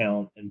customer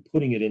account and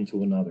putting it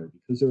into another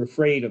because they're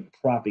afraid of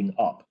propping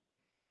up.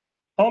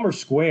 Palmer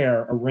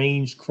Square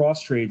arranged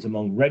cross trades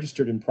among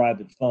registered and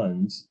private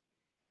funds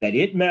that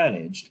it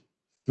managed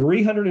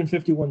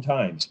 351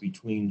 times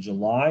between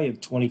July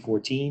of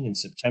 2014 and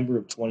September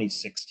of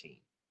 2016.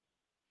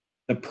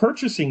 The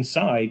purchasing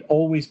side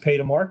always paid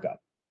a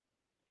markup,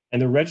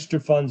 and the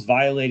registered funds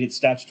violated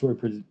statutory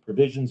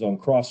provisions on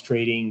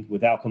cross-trading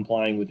without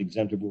complying with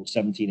Exemptive Rule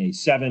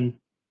 17A7.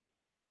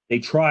 They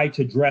tried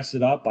to dress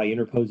it up by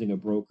interposing a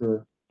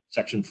broker.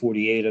 Section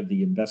 48 of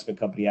the Investment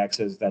Company Act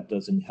says that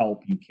doesn't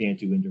help. You can't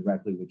do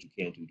indirectly what you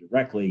can't do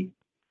directly.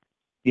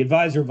 The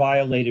advisor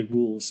violated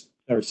rules,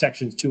 or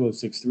sections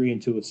 2063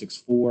 and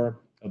 2064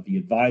 of the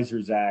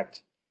Advisors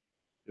Act.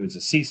 There was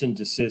a cease and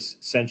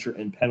desist, censure,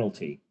 and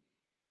penalty.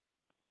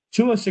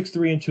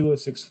 2063 and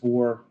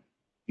 2064,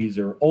 these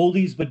are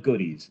oldies but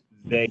goodies.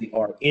 They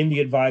are in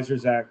the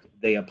Advisors Act.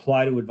 They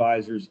apply to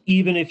advisors,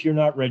 even if you're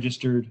not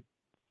registered.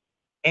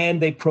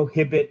 And they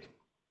prohibit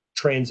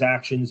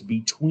transactions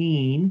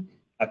between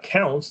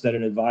accounts that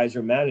an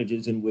advisor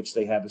manages in which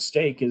they have a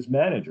stake as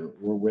manager,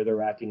 or where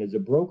they're acting as a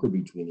broker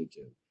between the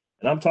two.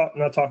 And I'm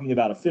not talking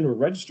about a FINRA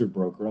registered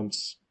broker. I'm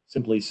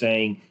simply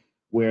saying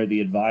where the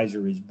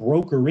advisor is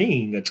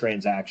brokering a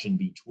transaction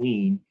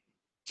between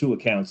two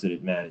accounts that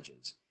it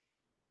manages.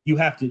 You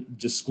have to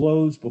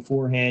disclose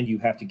beforehand. You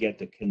have to get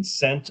the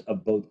consent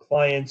of both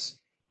clients.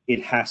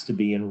 It has to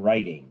be in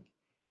writing.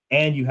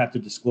 And you have to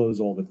disclose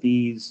all the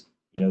fees.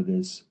 You know,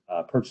 this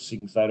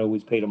purchasing side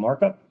always paid a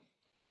markup.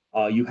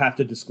 You have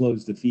to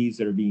disclose the fees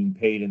that are being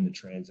paid in the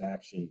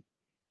transaction.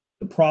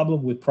 The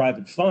problem with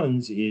private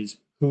funds is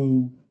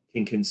who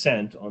can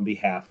consent on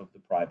behalf of the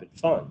private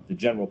fund. The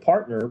general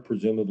partner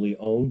presumably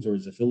owns or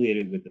is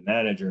affiliated with the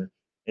manager,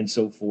 and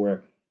so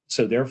forth.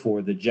 So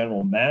therefore, the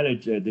general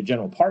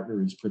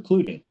partner is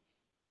precluded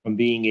from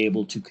being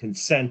able to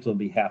consent on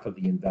behalf of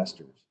the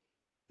investors.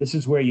 This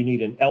is where you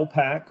need an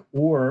LPAC,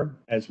 or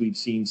as we've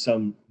seen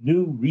some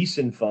new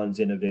recent funds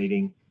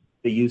innovating,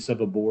 the use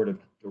of a board of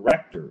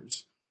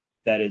directors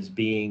that is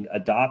being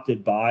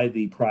adopted by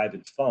the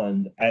private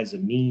fund as a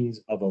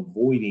means of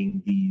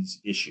avoiding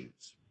these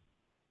issues.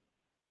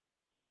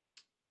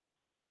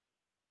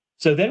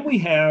 So then we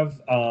have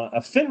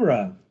a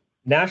FINRA,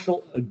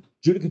 National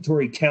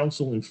Adjudicatory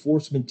Council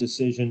enforcement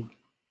decision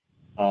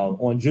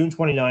on June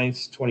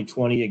 29th,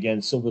 2020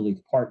 against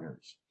Silverleaf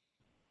Partners.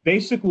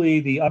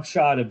 Basically, the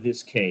upshot of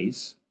this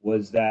case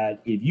was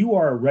that if you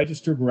are a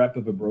registered rep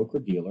of a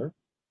broker-dealer,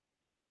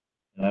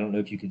 and I don't know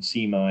if you can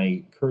see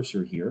my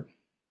cursor here,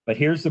 but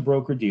here's the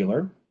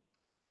broker-dealer,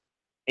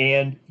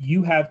 and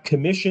you have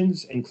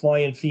commissions and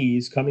client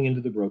fees coming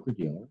into the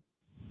broker-dealer.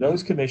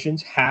 Those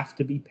commissions have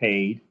to be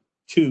paid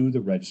to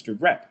the registered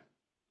rep.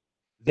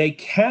 They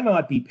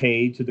cannot be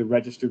paid to the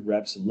registered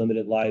rep's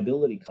limited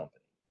liability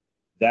company.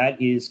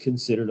 That is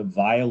considered a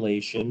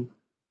violation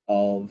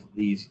of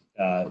the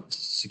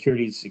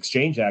Securities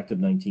Exchange Act of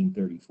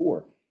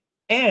 1934.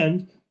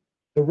 And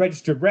the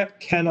registered rep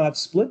cannot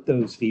split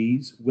those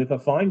fees with a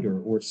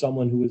finder or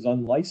someone who is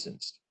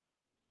unlicensed.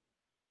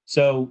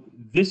 So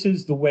this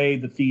is the way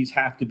the fees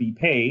have to be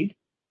paid,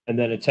 and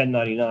then a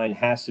 1099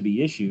 has to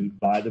be issued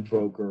by the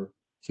broker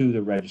to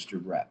the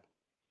registered rep.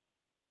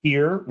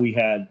 Here we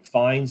had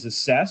fines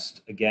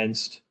assessed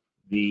against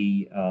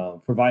the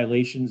for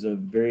violations of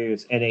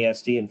various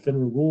NASD and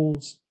FINRA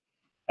rules,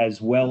 as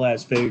well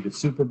as failure to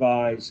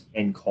supervise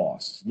and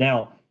costs.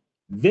 Now,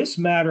 this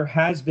matter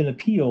has been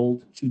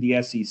appealed to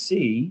the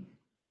SEC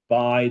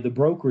by the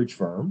brokerage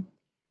firm,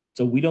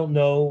 so we don't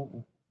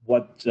know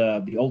what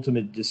the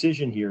ultimate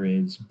decision here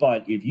is,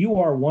 but if you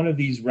are one of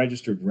these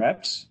registered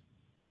reps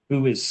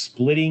who is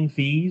splitting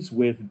fees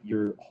with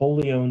your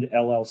wholly owned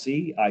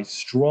LLC, I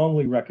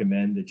strongly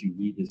recommend that you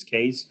read this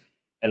case,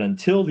 and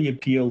until the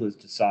appeal is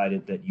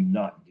decided, that you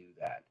not do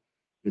that.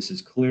 This is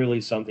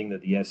clearly something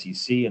that the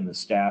SEC and the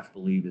staff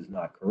believe is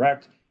not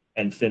correct,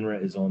 and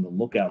FINRA is on the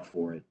lookout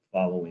for it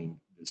following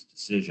this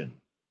decision.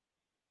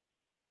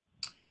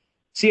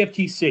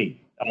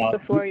 CFTC.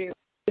 Before you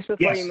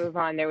Yes. move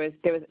on, there was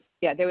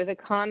a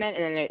comment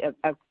and then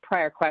a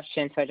prior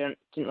question, so I didn't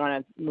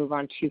want to move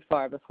on too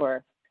far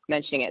before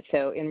mentioning it.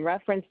 So in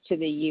reference to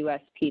the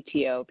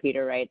USPTO,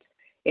 Peter writes,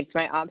 it's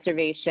my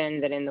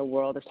observation that in the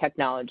world of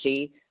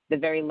technology, the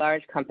very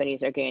large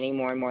companies are gaining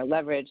more and more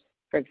leverage.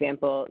 For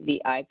example,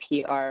 the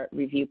IPR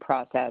review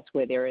process,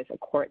 where there is a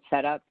court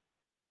set up,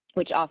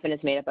 which often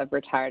is made up of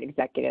retired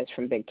executives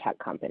from big tech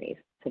companies.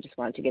 So just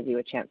wanted to give you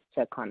a chance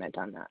to comment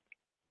on that.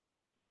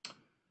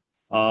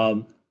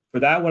 For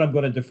that one, I'm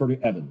going to defer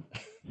to Evan.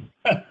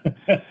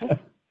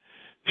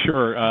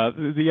 Sure.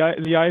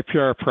 The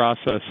IPR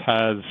process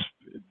has,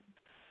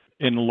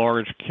 in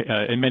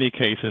many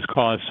cases,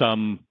 caused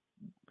some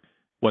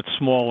what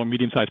small or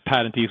medium-sized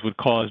patentees would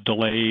cause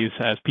delays,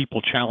 as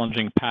people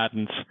challenging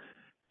patents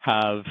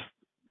have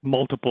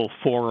multiple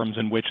forums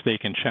in which they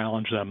can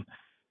challenge them.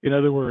 In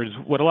other words,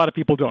 what a lot of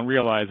people don't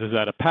realize is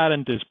that a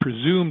patent is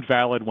presumed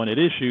valid when it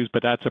issues,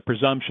 but that's a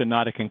presumption,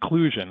 not a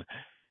conclusion.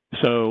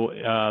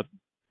 So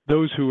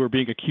those who are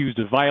being accused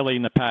of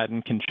violating the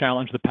patent can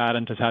challenge the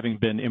patent as having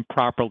been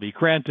improperly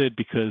granted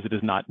because it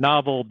is not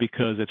novel,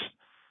 because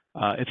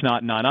it's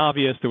not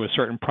non-obvious, there was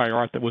certain prior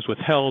art that was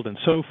withheld, and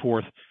so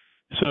forth.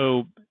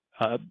 So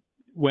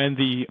when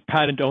the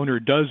patent owner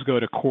does go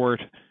to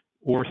court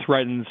or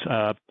threatens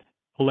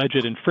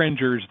alleged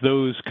infringers,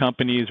 those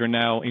companies are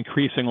now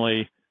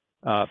increasingly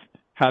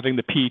having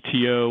the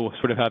PTO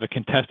sort of have a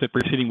contested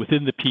proceeding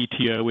within the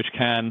PTO, which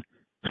can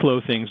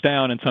slow things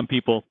down. And some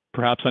people,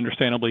 perhaps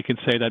understandably, can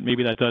say that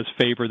maybe that does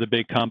favor the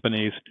big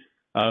companies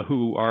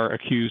who are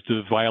accused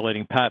of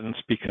violating patents,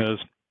 because,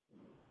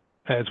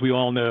 as we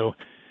all know,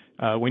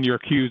 when you're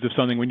accused of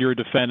something, when you're a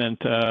defendant,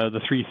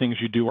 the three things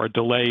you do are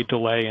delay,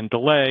 delay, and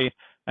delay,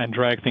 and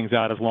drag things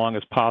out as long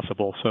as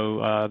possible.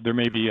 So there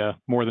may be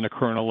more than a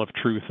kernel of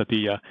truth that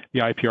the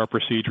IPR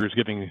procedure is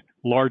giving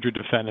larger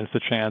defendants the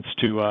chance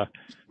to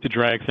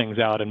drag things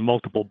out in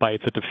multiple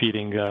bites at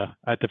defeating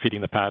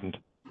the patent.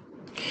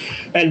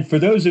 And for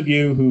those of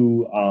you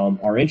who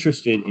are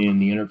interested in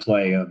the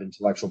interplay of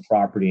intellectual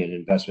property and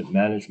investment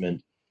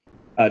management,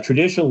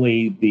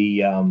 traditionally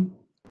the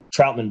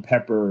Troutman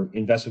Pepper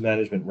Investment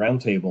Management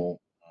Roundtable,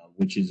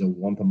 which is a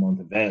once-a-month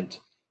event,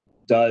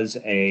 does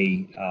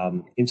a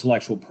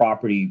intellectual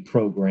property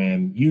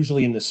program,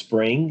 usually in the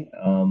spring.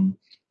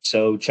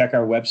 So check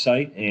our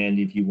website, and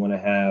if you want to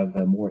have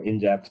a more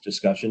in-depth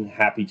discussion,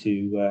 happy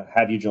to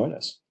have you join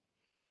us.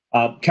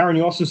 Karen,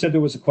 you also said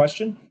there was a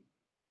question?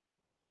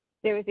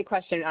 There was a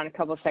question on a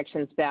couple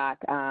sections back.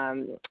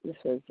 This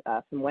was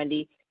from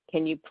Wendy.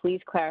 Can you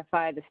please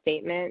clarify the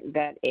statement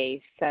that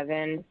a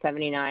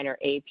 779 or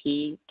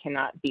AP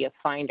cannot be a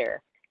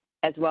finder,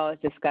 as well as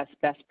discuss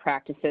best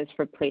practices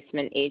for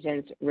placement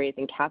agents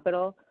raising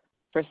capital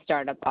for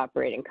startup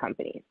operating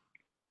companies?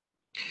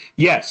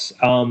 Yes,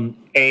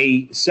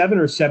 a 7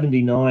 or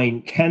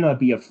 79 cannot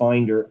be a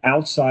finder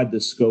outside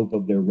the scope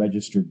of their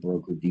registered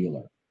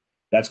broker-dealer.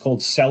 That's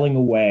called selling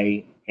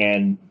away,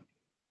 and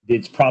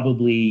it's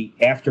probably,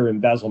 after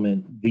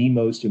embezzlement, the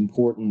most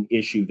important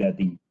issue that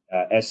the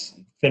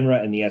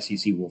FINRA and the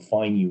SEC will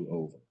fine you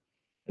over.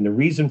 And the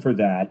reason for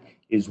that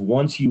is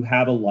once you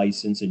have a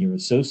license and you're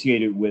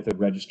associated with a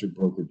registered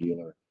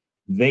broker-dealer,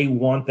 they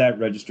want that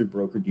registered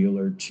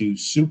broker-dealer to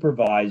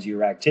supervise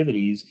your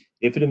activities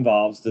if it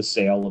involves the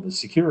sale of a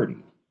security,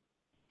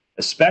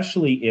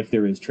 especially if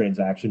there is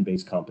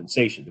transaction-based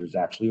compensation. There's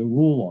actually a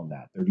rule on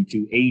that,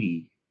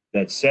 3280,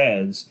 that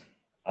says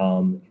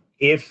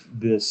if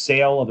the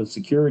sale of a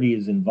security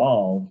is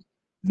involved,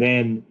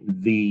 then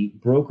the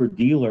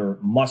broker-dealer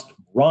must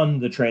run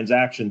the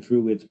transaction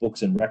through its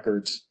books and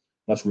records,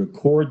 must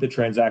record the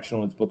transaction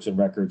on its books and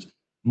records,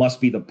 must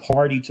be the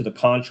party to the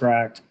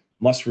contract,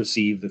 must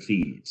receive the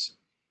fees.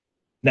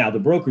 Now, the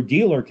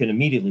broker-dealer can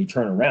immediately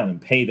turn around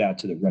and pay that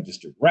to the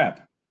registered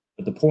rep,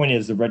 but the point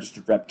is the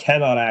registered rep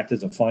cannot act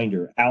as a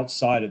finder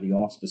outside of the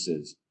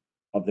auspices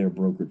of their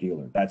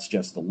broker-dealer. That's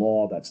just the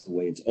law. That's the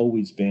way it's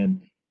always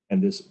been.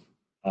 And this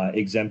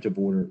exemptive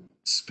order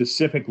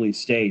specifically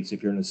states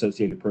if you're an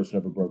associated person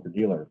of a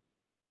broker-dealer,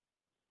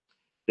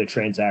 the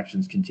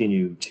transactions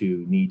continue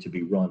to need to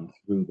be run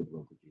through the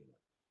broker-dealer.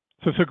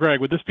 So Greg,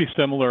 would this be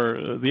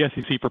similar? The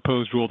SEC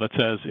proposed rule that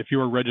says if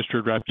you're a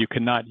registered rep, you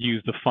cannot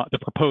use the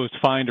proposed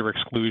finder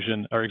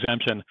exclusion or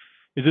exemption.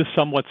 Is this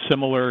somewhat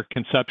similar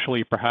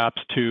conceptually,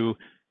 perhaps, to,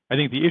 I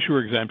think, the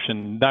issuer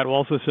exemption? That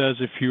also says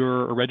if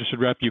you're a registered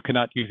rep, you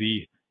cannot use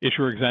the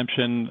issuer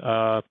exemption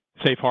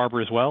safe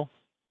harbor as well?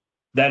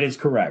 That is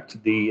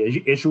correct.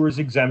 The issuer's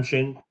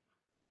exemption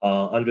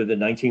under the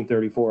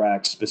 1934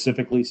 Act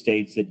specifically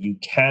states that you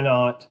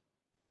cannot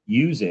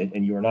use it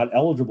and you are not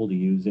eligible to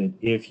use it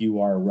if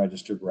you are a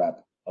registered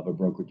rep of a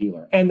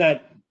broker-dealer. And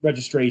that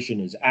registration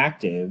is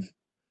active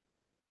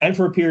and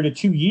for a period of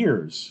 2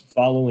 years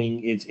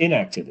following its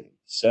inactivity.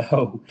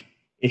 So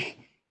if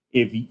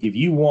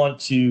you want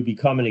to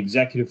become an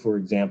executive, for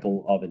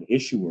example, of an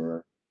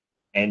issuer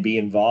and be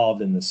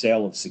involved in the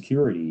sale of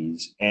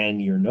securities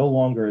and you're no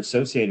longer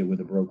associated with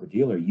a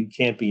broker-dealer, you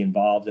can't be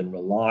involved and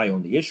rely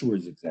on the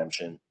issuer's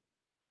exemption,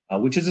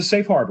 which is a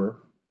safe harbor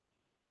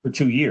for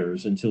 2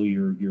 years until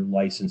your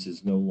license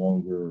is no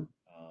longer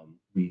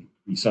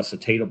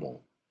resuscitatable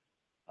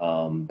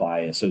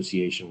by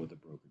association with a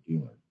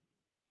broker-dealer.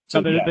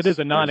 So that is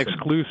a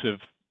non-exclusive.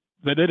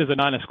 That it is a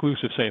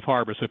non-exclusive safe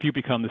harbor. So if you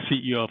become the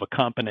CEO of a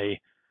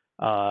company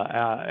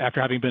after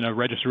having been a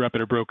registered rep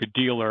at a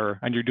broker-dealer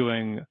and you're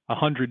doing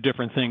 100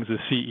 different things as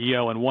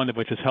CEO, and one of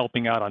which is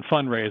helping out on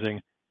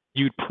fundraising,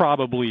 you'd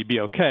probably be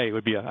okay. It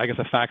would be, I guess,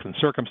 a facts and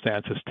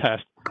circumstances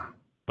test.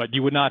 But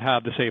you would not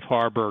have the safe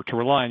harbor to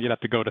rely on. You'd have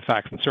to go to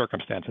facts and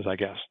circumstances, I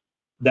guess.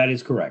 That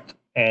is correct.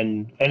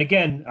 And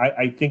again,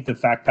 I think the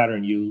fact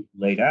pattern you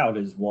laid out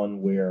is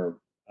one where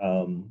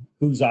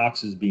whose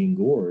ox is being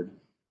gored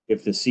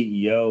if the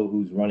CEO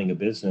who's running a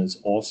business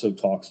also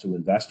talks to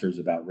investors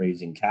about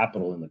raising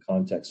capital in the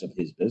context of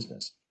his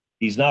business.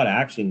 He's not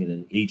acting in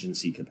an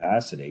agency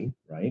capacity,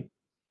 right?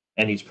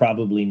 And he's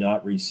probably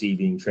not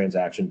receiving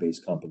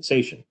transaction-based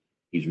compensation.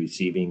 He's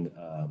receiving,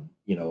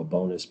 a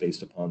bonus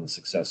based upon the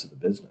success of the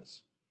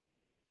business.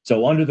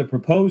 So under the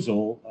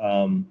proposal,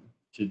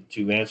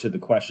 to answer the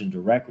question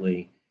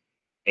directly,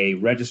 a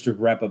registered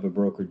rep of a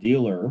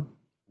broker-dealer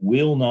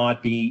will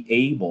not be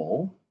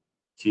able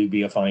to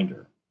be a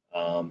finder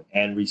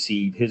and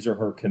receive his or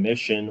her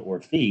commission or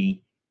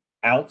fee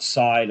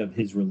outside of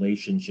his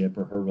relationship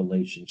or her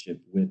relationship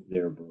with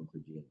their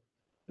broker-dealer.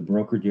 The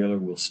broker-dealer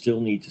will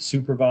still need to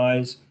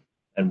supervise,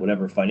 and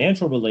whatever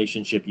financial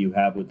relationship you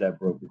have with that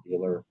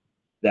broker-dealer,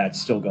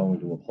 that's still going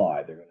to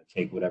apply. They're going to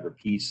take whatever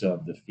piece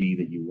of the fee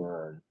that you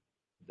earn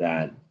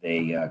that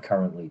they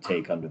currently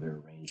take under their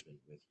arrangement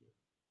with you.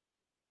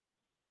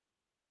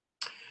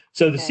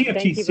 So the CFTC...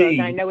 Thank you both.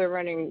 I know we're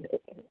running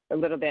a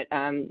little bit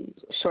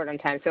short on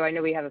time, so I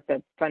know we have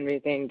the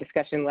fundraising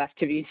discussion left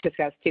to be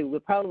discussed too. We'll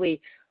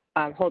probably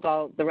hold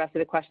all the rest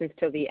of the questions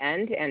till the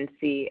end and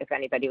see if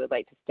anybody would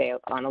like to stay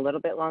on a little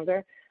bit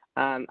longer.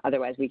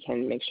 Otherwise, we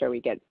can make sure we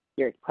get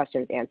your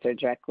questions answered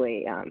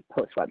directly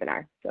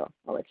post-webinar. So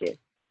I'll let you.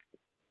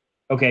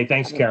 Okay,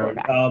 thanks,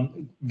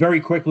 Karen.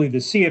 Very quickly, the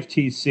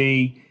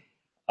CFTC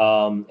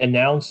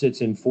announced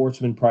its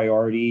enforcement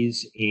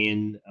priorities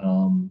in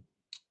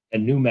a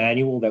new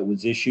manual that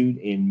was issued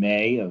in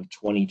May of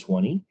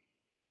 2020.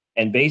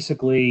 And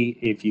basically,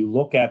 if you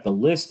look at the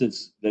list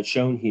that's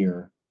shown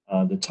here,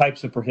 the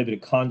types of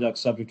prohibited conduct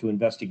subject to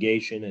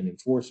investigation and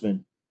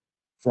enforcement,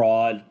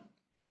 fraud,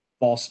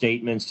 false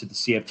statements to the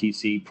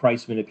CFTC,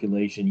 price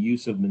manipulation,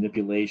 use of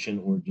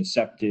manipulation or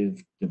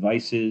deceptive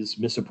devices,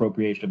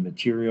 misappropriation of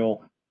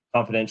material,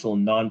 confidential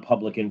and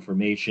non-public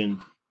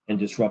information, and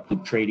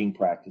disruptive trading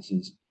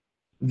practices.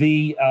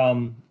 The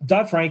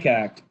Dodd-Frank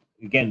Act,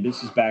 again,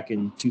 this is back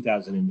in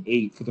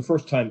 2008, for the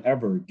first time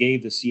ever,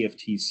 gave the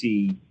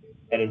CFTC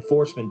an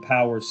enforcement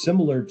power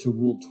similar to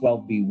Rule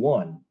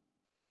 12b-1.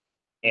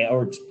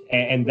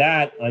 And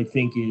that, I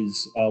think,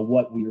 is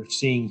what we are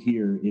seeing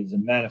here is a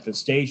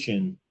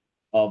manifestation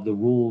of the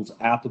rules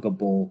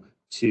applicable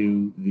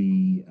to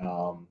the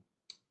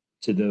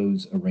to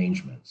those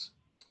arrangements.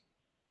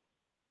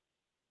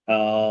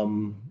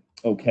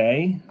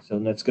 Okay, so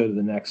let's go to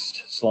the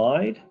next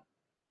slide.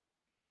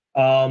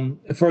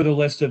 A further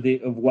list of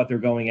what they're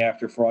going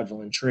after: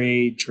 fraudulent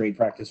trade, trade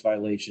practice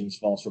violations,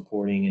 false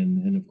reporting,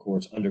 and of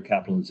course,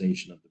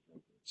 undercapitalization of the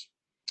brokers.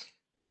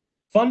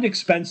 Fund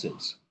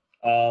expenses.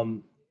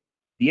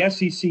 The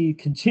SEC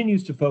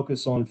continues to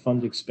focus on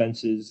fund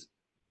expenses.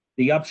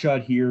 The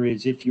upshot here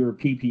is if your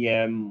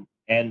PPM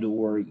and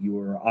or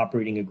your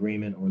operating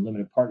agreement or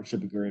limited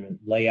partnership agreement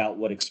lay out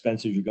what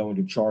expenses you're going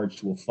to charge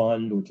to a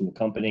fund or to a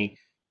company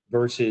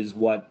versus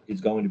what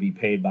is going to be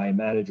paid by a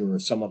manager or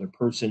some other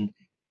person,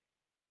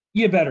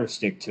 you better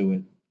stick to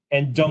it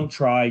and don't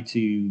try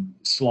to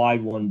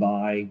slide one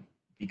by,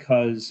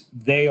 because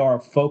they are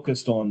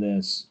focused on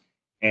this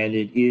and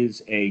it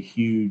is a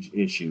huge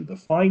issue. The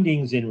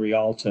findings in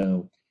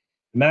Rialto,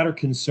 the matter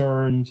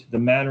concerned the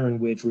manner in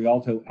which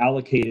Rialto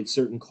allocated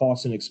certain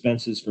costs and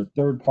expenses for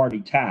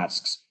third-party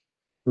tasks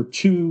for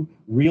 2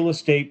 real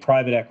estate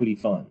private equity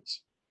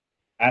funds,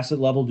 asset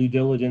level due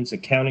diligence,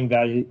 accounting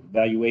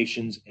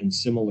valuations, and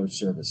similar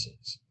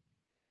services.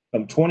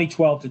 From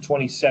 2012 to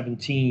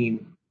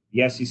 2017,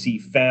 the SEC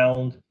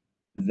found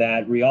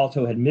that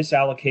Rialto had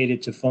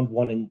misallocated to Fund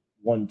 1 and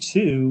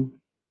 1-2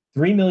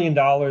 $3 million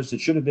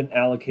that should have been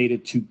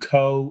allocated to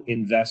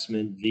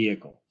co-investment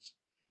vehicles.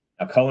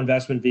 Now,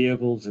 co-investment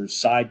vehicles are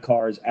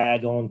sidecars,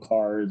 add-on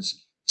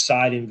cards,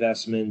 side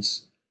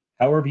investments,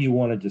 however you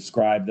want to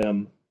describe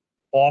them,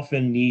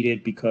 often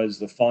needed because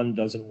the fund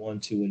doesn't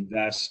want to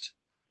invest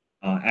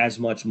as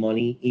much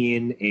money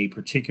in a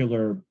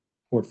particular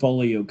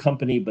portfolio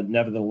company, but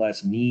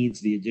nevertheless needs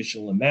the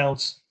additional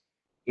amounts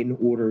in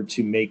order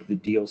to make the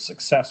deal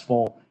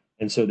successful.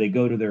 And so they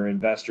go to their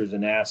investors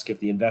and ask if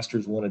the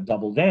investors want to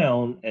double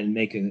down and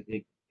make an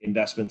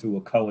investment through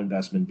a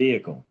co-investment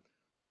vehicle.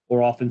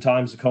 Or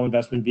oftentimes the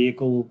co-investment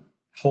vehicle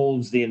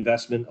holds the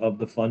investment of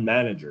the fund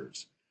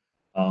managers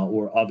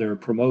or other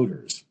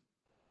promoters.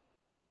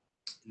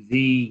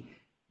 In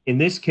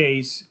this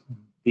case,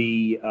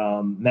 the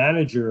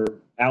manager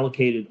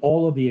allocated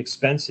all of the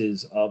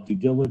expenses of due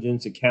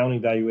diligence,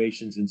 accounting,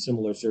 valuations, and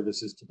similar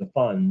services to the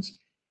funds.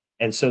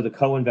 And so the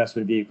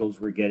co-investment vehicles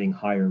were getting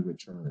higher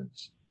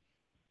returns.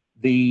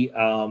 The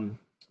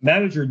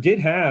manager did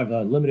have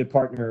a limited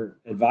partner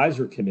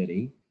advisor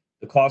committee,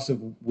 the cost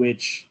of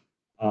which,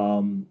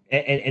 and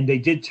they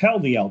did tell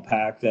the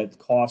LPAC that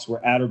costs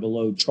were at or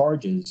below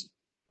charges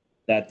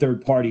that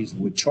third parties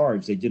would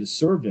charge. They did a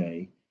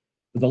survey.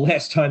 The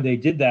last time they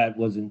did that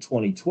was in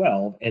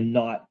 2012 and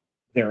not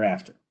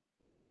thereafter.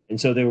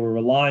 And so they were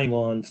relying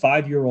on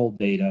 5-year-old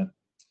data,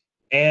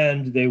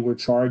 and they were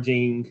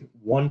charging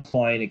one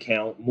client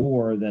account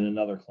more than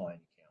another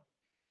client account.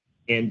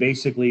 And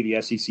basically,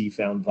 the SEC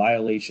found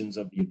violations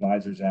of the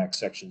Advisors Act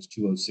sections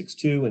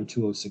 2062 and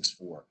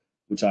 2064,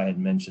 which I had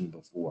mentioned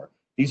before.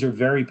 These are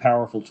very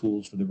powerful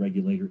tools for the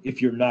regulator.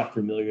 If you're not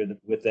familiar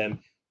with them,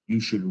 you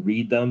should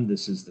read them.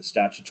 This is the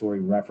statutory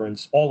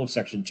reference, all of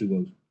section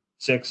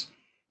 206.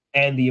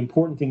 And the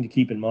important thing to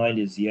keep in mind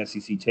is the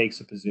SEC takes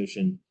a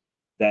position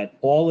that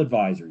all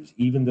advisors,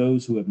 even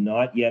those who have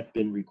not yet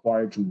been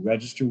required to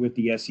register with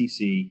the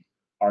SEC,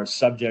 are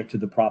subject to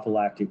the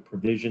prophylactic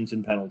provisions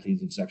and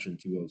penalties of section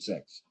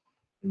 206.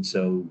 And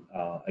so,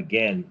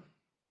 again,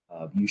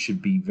 you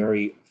should be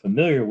very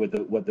familiar with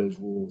what those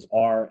rules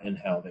are and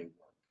how they work.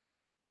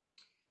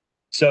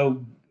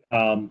 So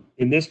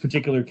in this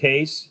particular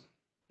case,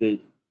 the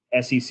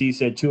SEC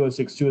said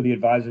 2062 of the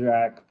Advisor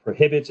Act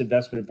prohibits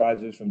investment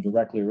advisors from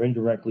directly or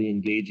indirectly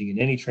engaging in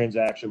any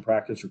transaction,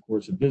 practice, or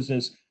course of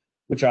business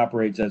which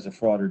operates as a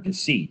fraud or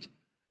deceit.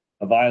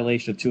 A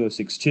violation of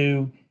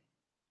 2062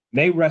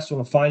 may rest on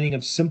a finding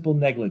of simple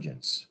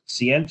negligence.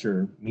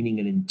 Scienter, meaning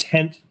an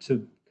intent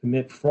to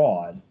commit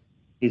fraud,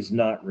 is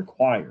not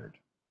required.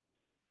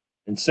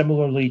 And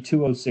similarly,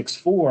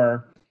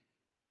 2064,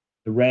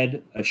 the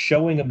read, a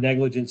showing of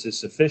negligence is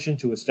sufficient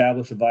to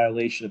establish a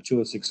violation of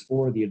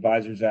 2064 of the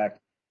Advisors Act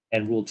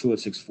and Rule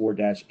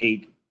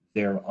 2064-8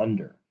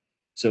 thereunder.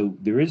 So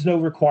there is no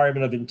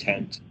requirement of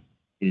intent.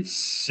 It is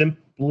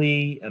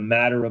simply a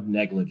matter of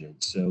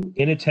negligence. So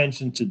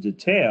inattention to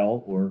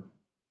detail, or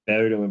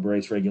failure to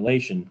embrace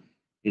regulation,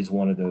 is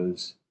one of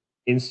those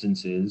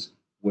instances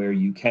where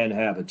you can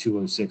have a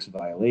 206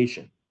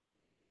 violation.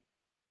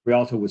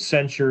 Rialto was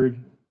censured.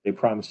 They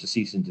promised to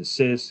cease and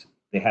desist.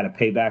 They had to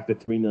pay back the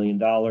 $3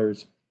 million.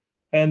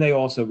 And they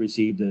also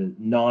received a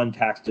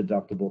non-tax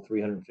deductible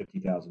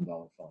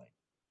 $350,000 fine.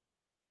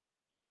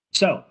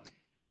 So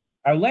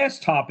Our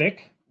last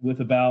topic,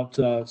 with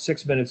about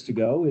 6 minutes to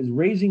go, is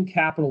raising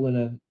capital in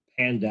a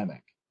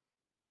pandemic.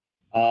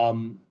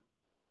 The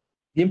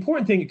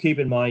important thing to keep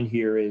in mind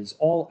here is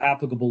all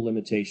applicable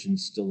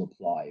limitations still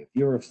apply. If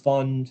you're a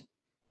fund,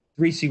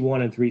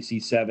 3C1 and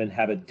 3C7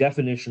 have a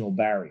definitional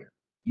barrier.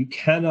 You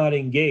cannot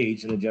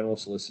engage in a general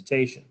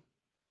solicitation,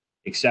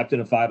 except in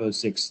a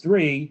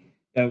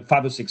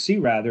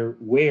 506C rather,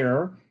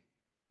 where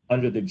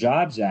under the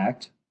Jobs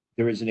Act,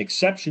 there is an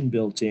exception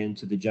built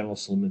into the general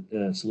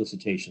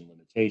solicitation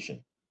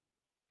limitation.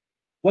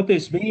 What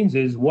this means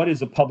is, what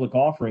is a public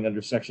offering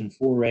under Section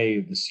 4A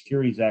of the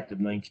Securities Act of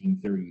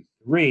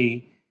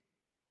 1933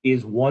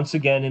 is once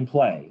again in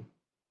play.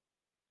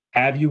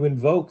 Have you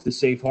invoked the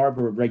safe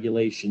harbor of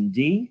Regulation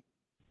D?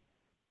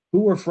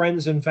 Who are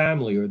friends and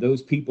family, or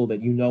those people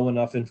that you know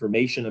enough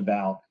information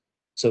about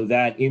so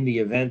that in the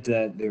event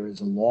that there is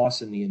a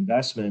loss in the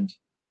investment,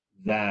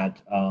 that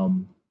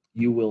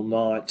you will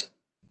not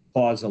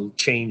cause a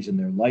change in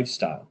their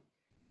lifestyle?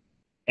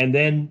 And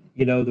then,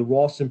 the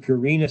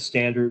Ralston-Purina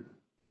standard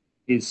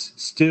is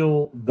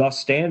still the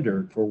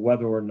standard for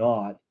whether or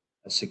not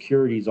a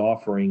securities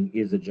offering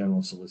is a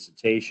general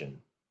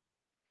solicitation.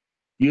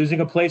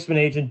 Using a placement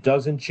agent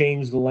doesn't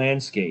change the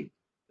landscape.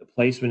 The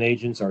placement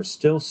agents are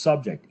still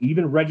subject,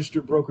 even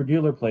registered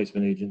broker-dealer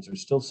placement agents are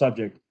still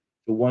subject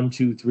to 1,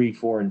 2, 3,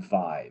 4, and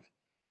 5.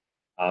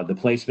 The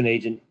placement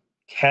agent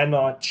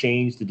cannot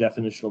change the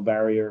definitional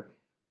barrier,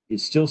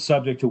 is still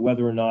subject to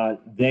whether or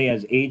not they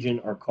as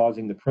agent are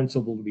causing the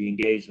principal to be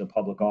engaged in a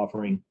public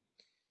offering.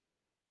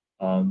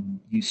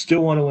 You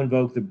still want to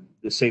invoke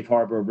the safe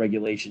harbor of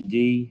Regulation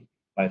D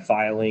by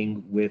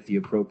filing with the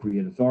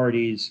appropriate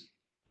authorities.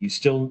 You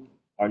still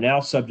are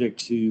now subject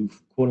to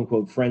quote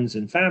unquote friends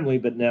and family,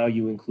 but now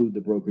you include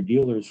the broker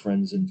dealers,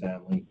 friends and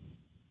family,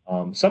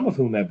 some of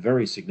whom have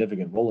very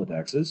significant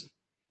Rolodexes,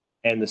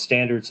 and the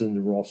standards in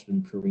the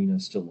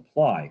Ralston-Purina still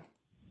apply.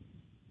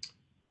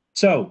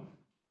 So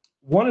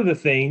one of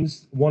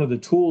the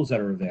tools that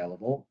are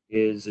available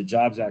is a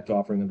Jobs Act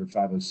offering under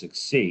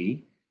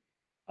 506C.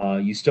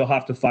 You still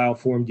have to file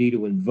Form D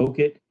to invoke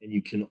it, and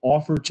you can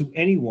offer to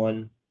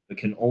anyone, but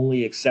can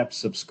only accept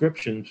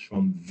subscriptions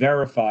from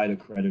verified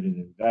accredited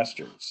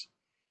investors.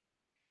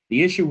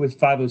 The issue with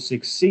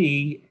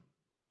 506C,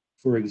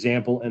 for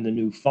example, and the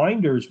new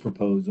Finders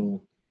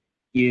proposal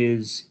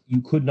is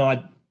you could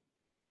not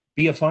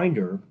be a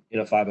finder in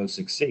a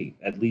 506C,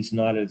 at least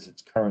not as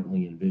it's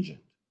currently envisioned.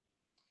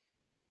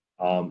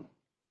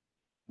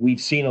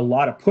 We've seen a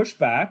lot of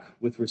pushback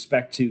with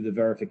respect to the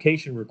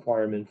verification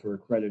requirement for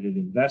accredited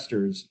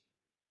investors.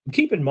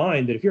 Keep in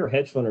mind that if you're a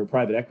hedge fund or a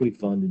private equity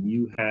fund and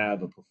you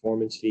have a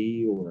performance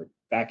fee or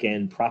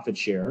back-end profit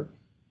share,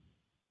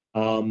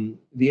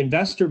 the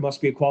investor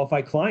must be a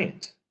qualified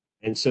client.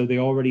 And so they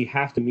already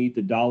have to meet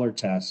the dollar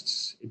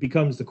tests. It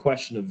becomes the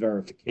question of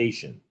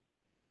verification.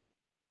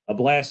 A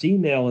blast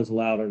email is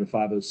allowed under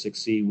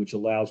 506C, which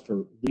allows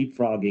for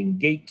leapfrogging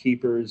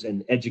gatekeepers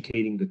and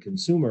educating the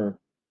consumer.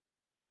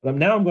 But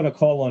now I'm going to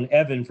call on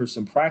Evan for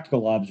some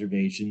practical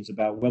observations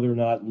about whether or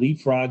not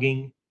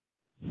leapfrogging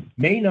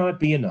may not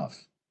be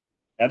enough.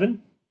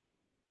 Evan?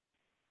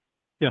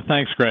 Yeah,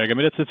 thanks, Greg. I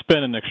mean, it's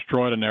been an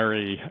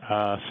extraordinary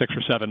 6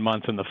 or 7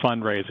 months in the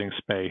fundraising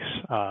space.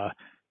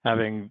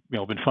 Having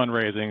been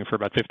fundraising for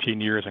about 15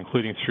 years,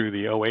 including through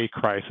the 2008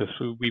 crisis,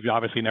 we've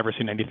obviously never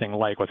seen anything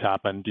like what's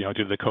happened, due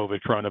to the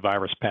COVID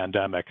coronavirus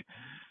pandemic.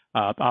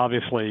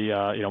 Obviously,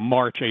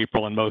 March,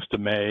 April, and most of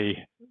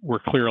May were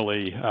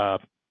clearly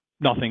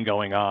nothing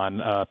going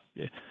on.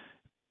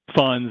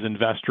 Funds,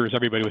 investors,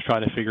 everybody was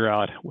trying to figure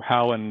out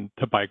how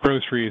to buy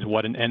groceries,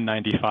 what an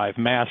N95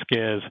 mask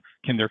is,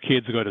 can their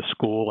kids go to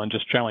school, and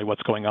just generally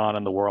what's going on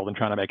in the world and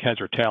trying to make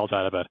heads or tails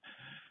out of it.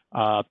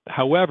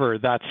 However,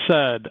 that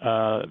said,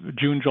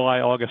 June, July,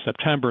 August,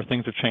 September,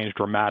 things have changed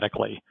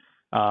dramatically.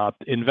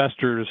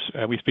 Investors,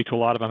 we speak to a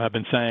lot of them, have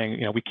been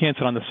saying, we can't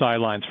sit on the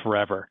sidelines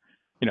forever.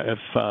 If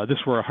this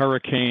were a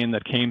hurricane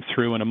that came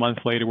through and a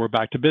month later we're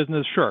back to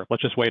business, sure,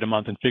 let's just wait a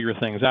month and figure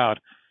things out.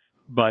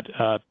 But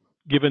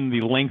given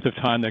the length of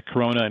time that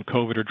Corona and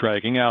COVID are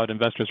dragging out,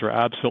 investors are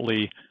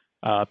absolutely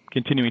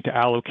continuing to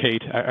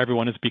allocate.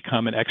 Everyone has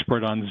become an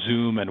expert on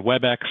Zoom and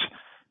WebEx.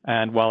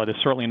 And while it is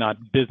certainly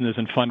not business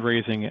and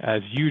fundraising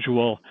as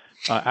usual,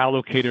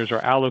 allocators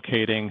are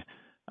allocating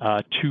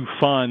to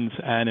funds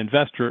and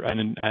investor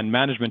and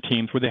management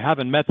teams where they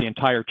haven't met the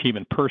entire team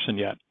in person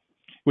yet,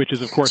 which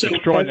is, of course,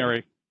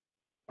 extraordinary.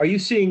 Are you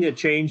seeing a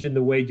change in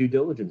the way due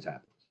diligence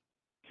happens?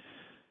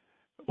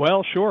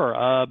 Well, sure.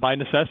 By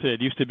necessity,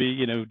 it used to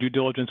be, due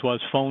diligence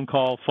was phone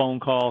call,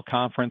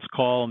 conference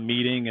call,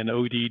 meeting, and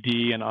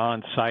ODD, and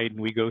on-site, and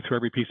we go through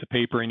every piece of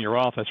paper in your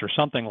office or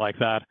something like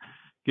that.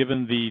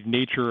 Given the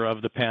nature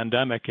of the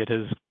pandemic, it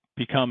has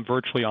become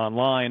virtually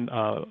online,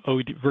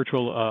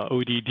 virtual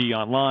ODD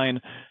online,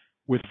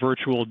 with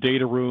virtual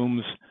data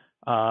rooms,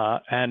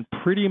 and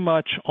pretty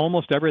much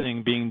almost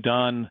everything being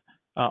done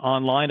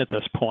online at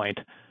this point.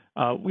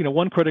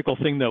 One critical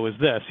thing, though, is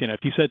this. If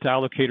you said to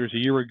allocators a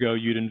year ago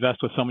you'd invest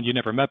with someone you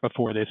never met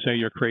before, they'd say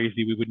you're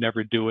crazy, we would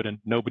never do it, and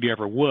nobody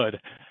ever would.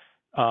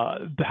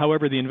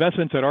 However, the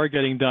investments that are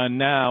getting done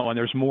now, and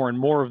there's more and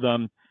more of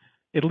them,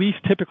 at least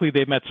typically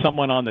they've met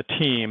someone on the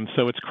team.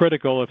 So it's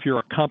critical if you're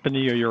a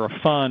company or you're a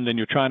fund and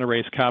you're trying to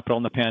raise capital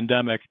in the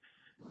pandemic,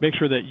 make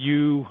sure that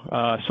you,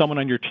 someone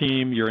on your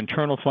team, your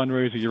internal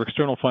fundraiser, your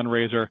external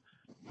fundraiser,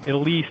 at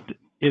least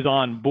is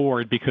on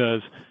board,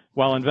 because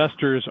while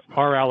investors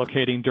are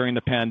allocating during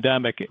the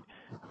pandemic,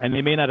 and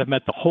they may not have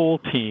met the whole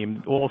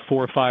team, all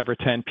 4 or 5 or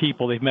 10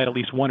 people, they've met at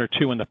least 1 or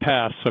 2 in the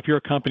past. So if you're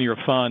a company or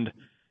fund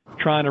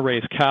trying to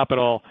raise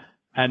capital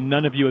and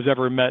none of you has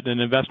ever met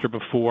an investor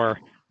before,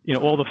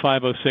 all the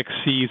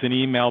 506Cs and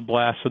email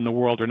blasts in the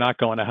world are not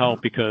going to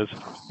help, because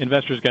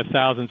investors get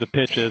thousands of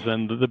pitches,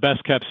 and the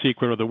best kept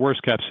secret or the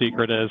worst kept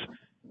secret is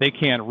they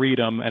can't read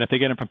them. And if they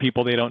get them from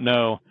people they don't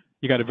know,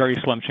 you got a very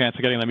slim chance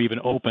of getting them even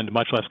opened,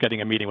 much less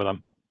getting a meeting with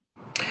them.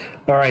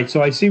 All right.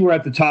 So I see we're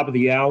at the top of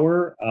the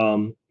hour.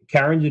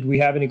 Karen, did we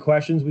have any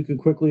questions we could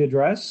quickly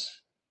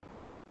address?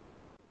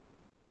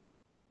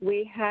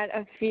 We had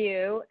a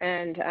few,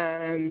 and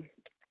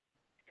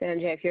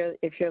Sanjay,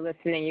 if you're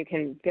listening, you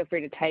can feel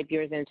free to type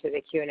yours into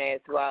the Q&A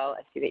as well.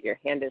 I see that your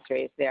hand is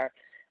raised there.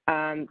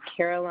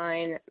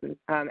 Caroline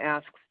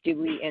asks,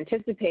 do we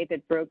anticipate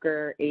that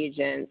broker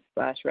agents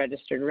 /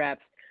 registered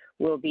reps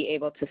will be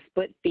able to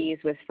split fees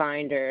with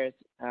finders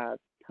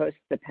post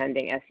the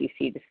pending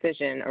SEC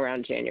decision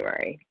around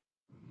January?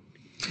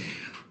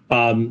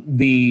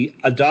 The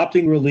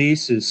adopting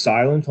release is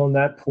silent on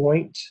that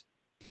point.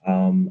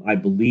 I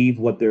believe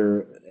what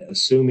they're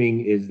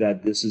assuming is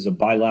that this is a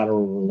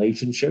bilateral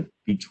relationship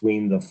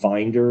between the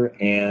finder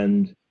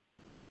and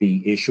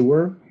the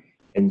issuer.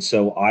 And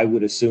so I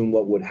would assume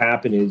what would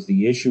happen is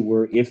the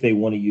issuer, if they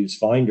want to use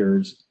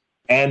finders,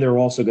 and they're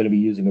also going to be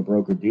using a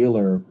broker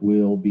dealer,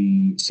 will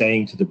be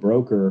saying to the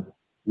broker,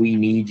 we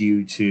need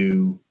you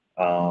to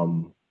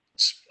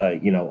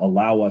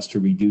allow us to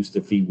reduce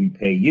the fee we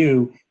pay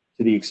you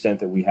to the extent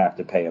that we have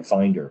to pay a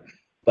finder.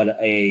 But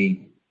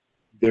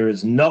there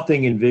is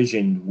nothing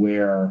envisioned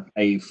where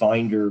a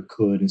finder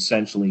could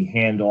essentially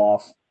hand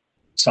off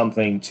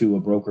something to a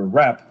broker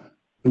rep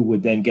who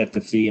would then get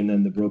the fee, and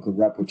then the broker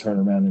rep would turn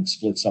around and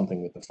split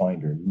something with the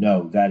finder.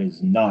 No, that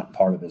is not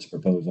part of this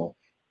proposal.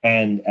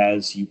 And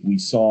as we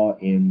saw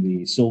in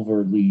the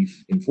Silver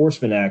Leaf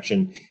enforcement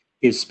action,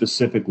 is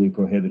specifically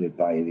prohibited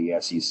by the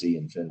SEC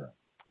and FINRA.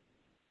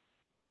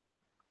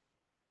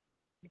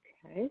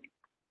 Okay.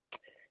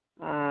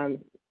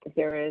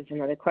 There is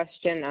another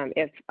question.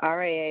 If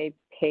RIA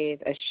pays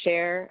a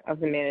share of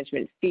the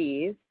management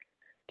fees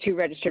to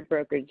registered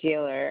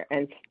broker-dealer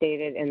and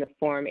stated in the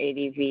Form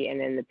ADV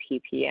and in the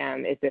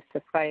PPM, is this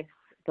suffice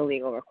the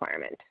legal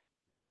requirement?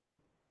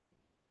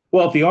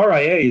 Well, if the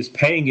RIA is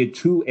paying it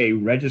to a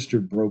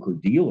registered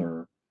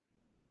broker-dealer,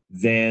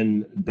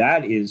 then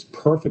that is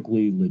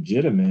perfectly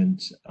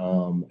legitimate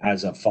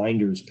as a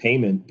finder's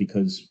payment,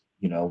 because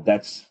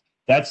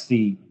that's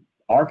the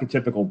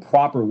archetypical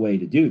proper way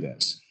to do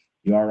this.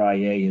 The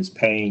RIA is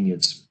paying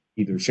its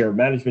either share of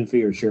management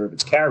fee or share of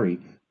its carry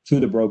to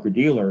the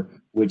broker-dealer,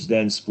 which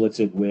then splits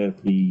it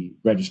with the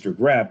registered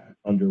rep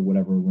under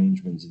whatever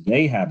arrangements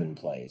they have in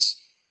place.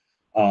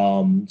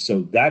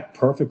 So that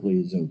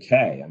perfectly is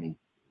okay. I mean,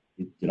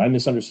 did I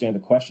misunderstand the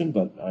question?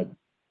 But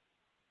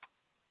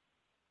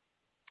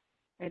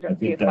I don't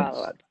see a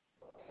follow-up.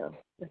 So,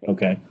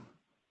 okay.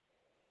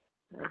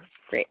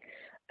 Great.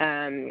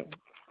 And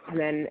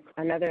then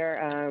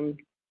another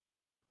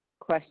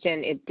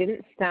question. It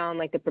didn't sound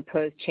like the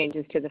proposed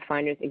changes to the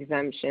finder's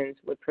exemptions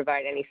would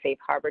provide any safe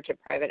harbor to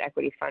private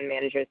equity fund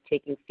managers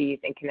taking fees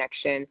in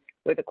connection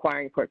with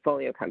acquiring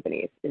portfolio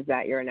companies. Is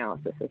that your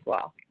analysis as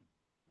well?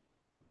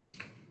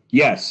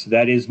 Yes,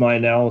 that is my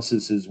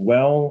analysis as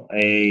well.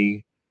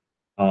 The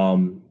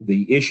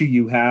issue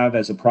you have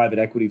as a private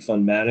equity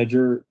fund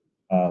manager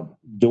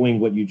doing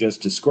what you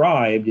just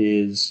described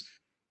is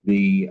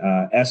the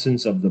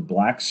essence of the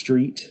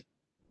Blackstreet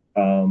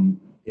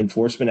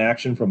enforcement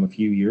action from a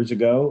few years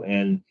ago.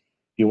 And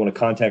if you want to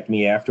contact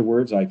me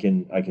afterwards, I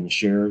can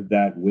share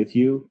that with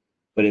you.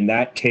 But in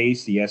that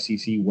case, the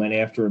SEC went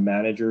after a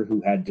manager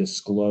who had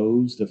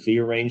disclosed the fee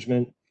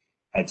arrangement,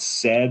 had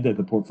said that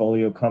the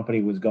portfolio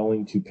company was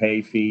going to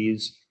pay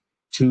fees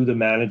to the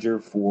manager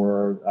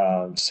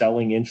for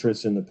selling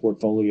interest in the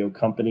portfolio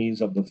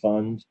companies of the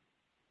fund.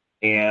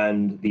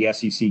 And the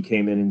SEC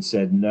came in and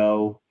said,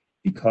 no,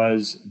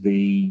 because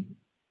the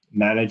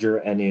manager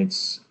and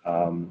its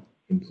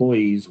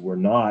employees were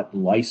not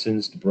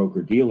licensed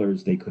broker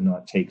dealers, they could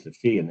not take the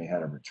fee and they had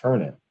to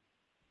return it.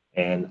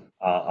 And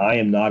I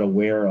am not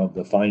aware of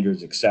the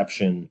finder's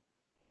exception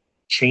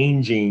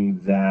changing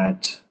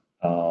that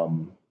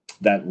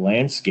that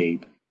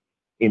landscape.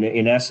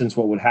 In essence,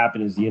 what would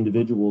happen is the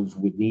individuals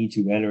would need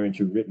to enter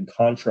into written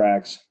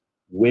contracts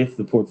with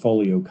the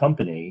portfolio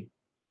company,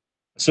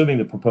 assuming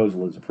the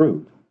proposal is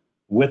approved,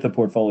 with the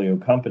portfolio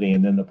company,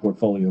 and then the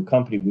portfolio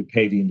company would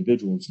pay the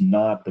individuals,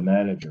 not the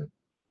manager.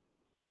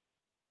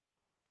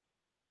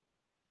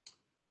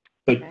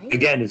 But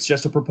again, it's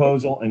just a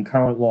proposal, and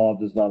current law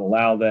does not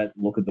allow that.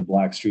 Look at the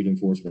Blackstreet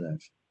enforcement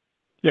action.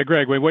 Yeah,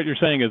 Greg, what you're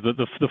saying is that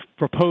the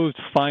proposed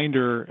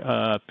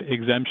finder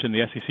exemption,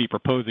 the SEC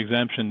proposed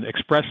exemption,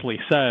 expressly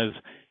says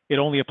it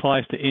only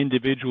applies to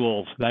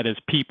individuals, that is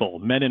people,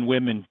 men and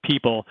women,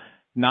 people,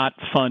 not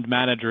fund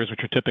managers,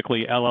 which are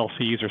typically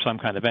LLCs or some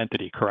kind of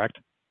entity, correct?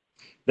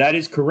 That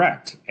is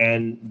correct.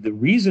 And the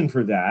reason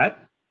for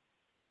that,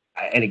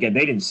 and again,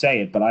 they didn't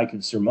say it, but I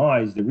could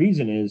surmise the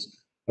reason is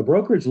a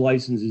brokerage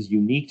license is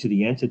unique to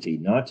the entity,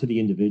 not to the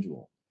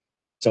individual.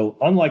 So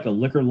unlike a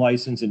liquor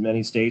license in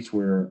many states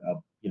where,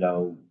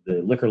 the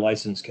liquor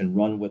license can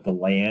run with the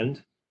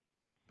land,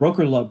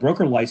 broker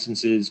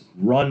licenses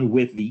run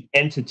with the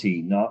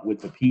entity, not with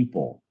the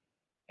people.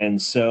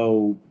 And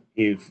so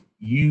if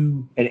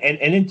an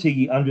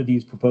entity under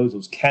these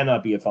proposals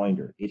cannot be a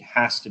finder, it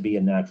has to be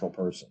a natural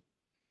person.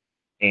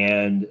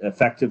 And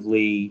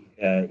effectively,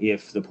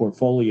 if the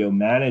portfolio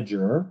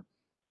manager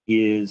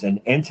is an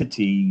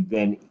entity,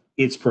 then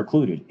it's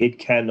precluded. It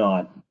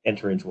cannot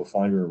enter into a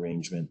finder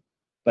arrangement,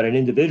 but an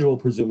individual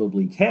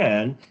presumably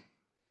can.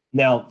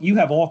 Now, you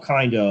have all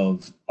kind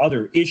of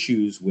other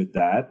issues with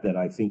that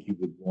I think you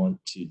would want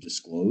to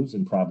disclose,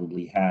 and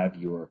probably have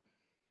your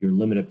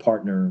limited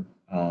partner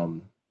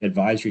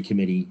advisory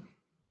committee,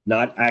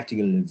 not acting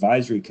in an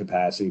advisory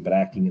capacity, but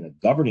acting in a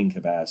governing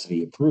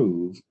capacity,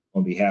 approve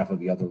on behalf of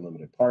the other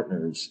limited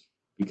partners,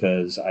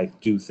 because I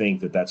do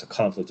think that that's a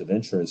conflict of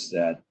interest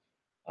that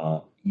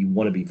you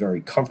want to be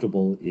very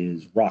comfortable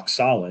is rock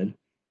solid,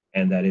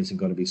 and that isn't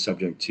going to be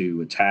subject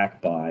to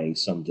attack by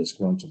some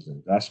disgruntled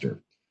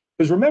investor.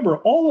 Because remember,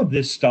 all of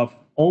this stuff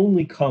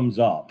only comes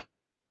up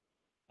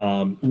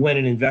when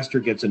an investor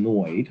gets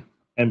annoyed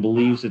and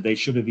believes that they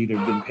should have either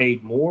been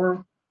paid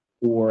more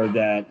or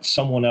that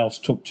someone else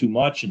took too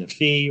much in a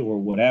fee or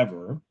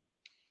whatever.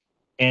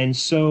 And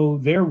so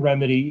their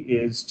remedy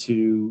is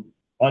to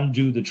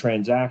undo the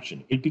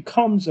transaction. It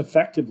becomes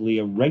effectively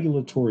a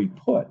regulatory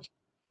put.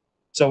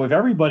 So if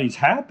everybody's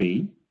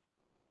happy,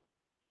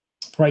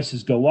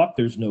 prices go up,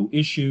 there's no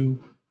issue,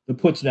 the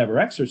put's never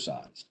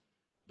exercised.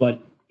 But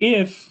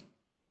if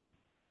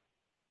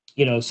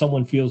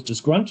someone feels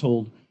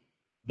disgruntled,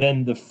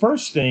 then the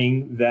first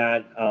thing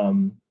that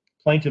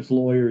plaintiff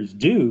lawyers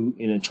do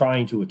in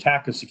trying to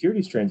attack a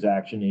securities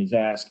transaction is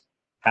ask,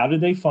 how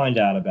did they find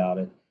out about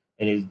it?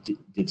 And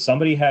did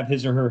somebody have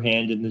his or her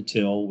hand in the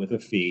till with a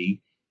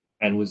fee?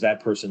 And was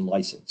that person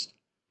licensed?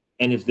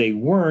 And if they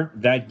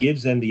weren't, that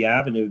gives them the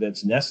avenue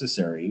that's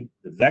necessary,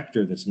 the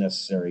vector that's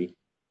necessary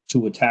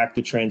to attack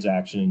the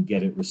transaction and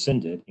get it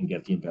rescinded and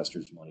get the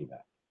investor's money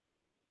back.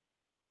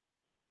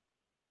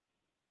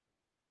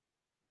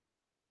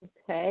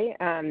 Okay,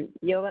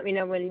 you'll let me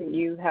know when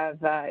you have,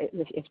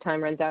 if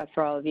time runs out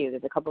for all of you.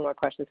 There's a couple more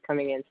questions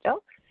coming in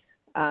still.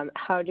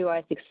 How do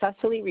I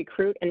successfully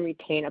recruit and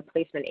retain a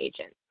placement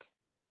agent?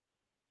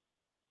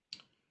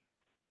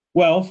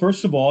 Well,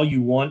 first of all,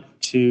 you want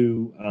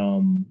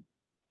to,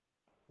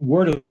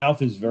 word of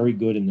mouth is very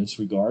good in this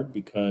regard,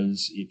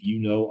 because if you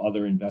know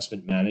other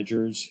investment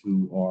managers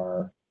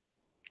who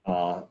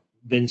have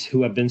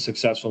been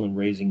successful in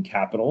raising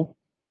capital,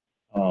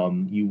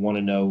 you want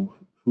to know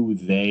who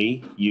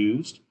they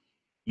used.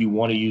 You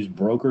want to use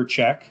broker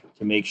check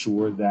to make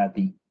sure that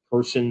the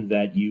person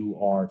that you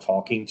are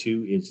talking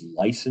to is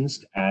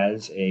licensed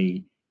as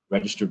a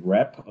registered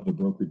rep of a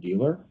broker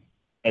dealer.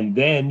 And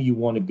then you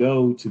want to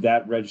go to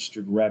that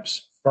registered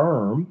rep's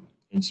firm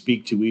and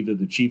speak to either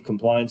the chief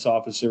compliance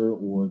officer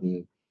or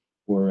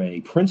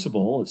a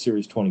principal at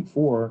Series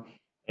 24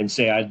 and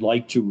say, I'd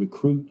like to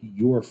recruit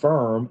your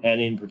firm,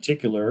 and in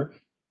particular,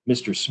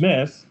 Mr.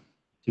 Smith,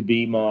 to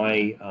be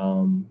my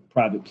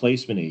private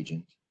placement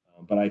agent.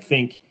 But I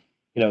think,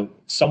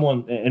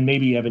 someone, and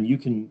maybe Evan, you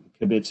can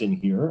kibitz in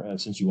here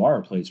since you are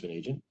a placement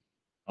agent.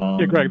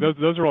 Yeah, Greg,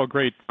 those are all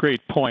great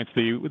points.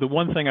 The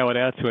one thing I would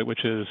add to it,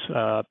 which is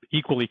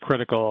equally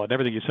critical, and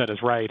everything you said is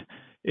right,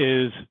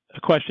 is a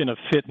question of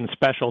fit and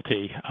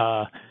specialty.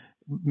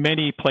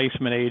 Many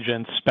placement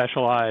agents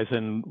specialize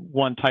in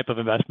one type of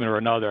investment or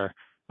another.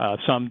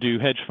 Some do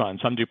hedge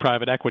funds, some do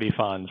private equity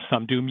funds,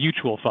 some do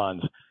mutual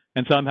funds,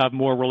 and some have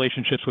more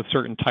relationships with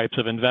certain types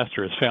of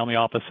investors, family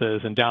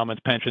offices,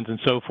 endowments, pensions, and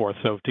so forth.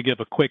 So to give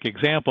a quick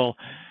example,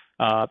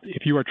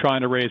 if you are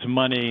trying to raise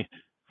money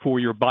for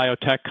your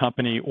biotech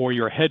company or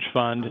your hedge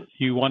fund,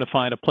 you want to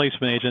find a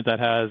placement agent that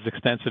has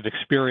extensive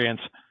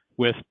experience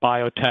with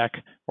biotech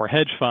or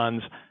hedge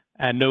funds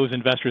and knows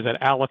investors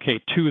that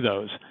allocate to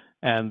those.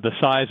 And the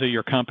size of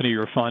your company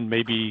or fund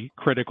may be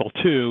critical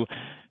too.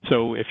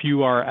 So if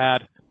you are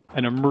at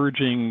an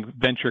emerging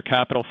venture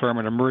capital firm,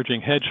 an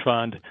emerging hedge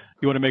fund,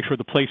 you want to make sure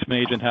the placement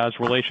agent has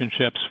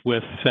relationships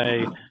with,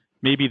 say,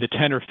 maybe the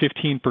 10 or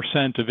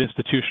 15% of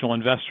institutional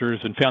investors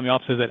and family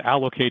offices that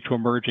allocate to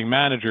emerging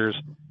managers.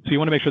 So you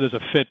want to make sure there's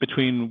a fit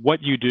between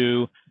what you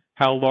do,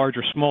 how large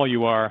or small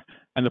you are,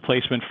 and the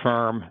placement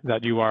firm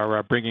that you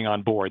are bringing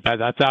on board.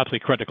 That's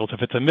absolutely critical. So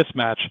if it's a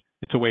mismatch,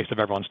 it's a waste of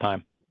everyone's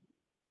time.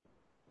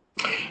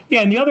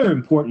 Yeah, and the other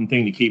important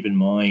thing to keep in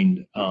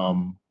mind,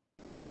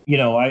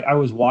 I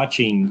was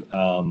watching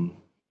a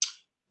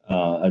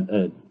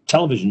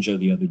television show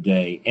the other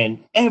day,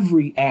 and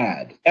every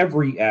ad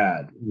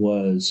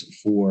was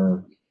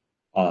for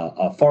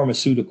a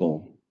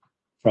pharmaceutical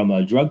from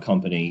a drug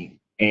company.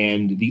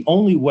 And the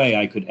only way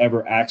I could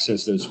ever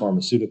access those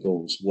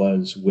pharmaceuticals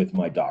was with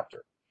my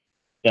doctor.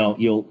 Now,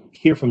 you'll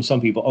hear from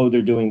some people, oh,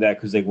 they're doing that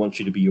because they want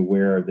you to be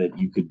aware that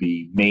you could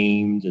be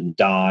maimed and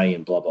die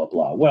and blah, blah,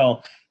 blah.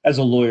 Well, as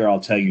a lawyer, I'll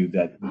tell you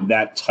that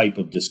that type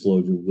of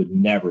disclosure would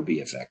never be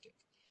effective.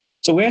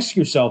 So ask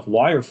yourself,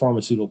 why are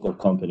pharmaceutical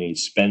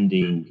companies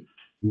spending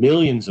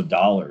millions of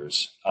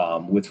dollars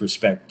with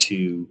respect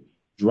to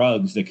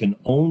drugs that can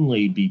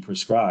only be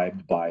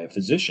prescribed by a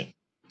physician?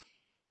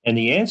 And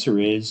the answer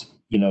is,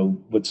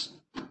 what's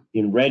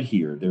in red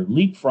here, they're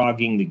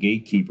leapfrogging the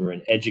gatekeeper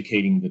and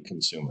educating the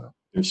consumer.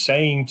 They're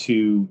saying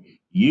to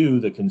you,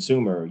 the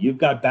consumer, you've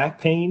got back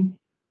pain?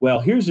 Well,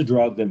 here's a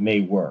drug that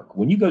may work.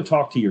 When you go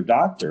talk to your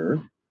doctor,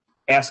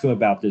 ask him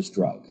about this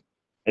drug.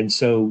 And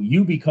so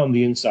you become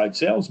the inside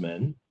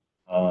salesman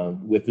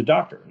with the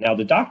doctor. Now,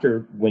 the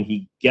doctor, when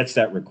he gets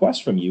that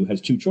request from you,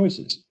 has two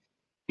choices.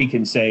 He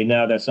can say,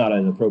 no, that's not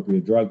an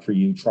appropriate drug for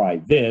you.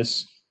 Try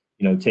this,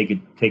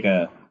 take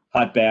a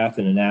hot bath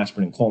and an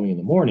aspirin and call me in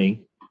the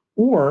morning.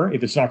 Or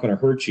if it's not going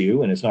to hurt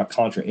you and it's not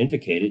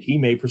contraindicated, he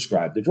may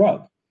prescribe the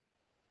drug.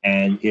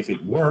 And if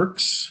it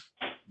works,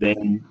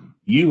 then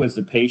you as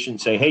the patient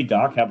say, hey,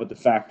 doc, how about the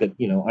fact that,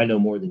 I know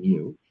more than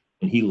you?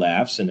 And he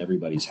laughs and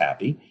everybody's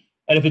happy.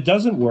 And if it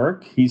doesn't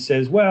work, he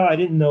says, well, I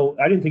didn't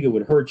think it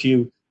would hurt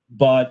you,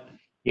 but,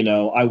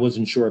 I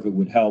wasn't sure if it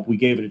would help. We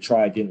gave it a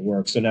try. It didn't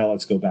work. So now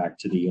let's go back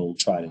to the old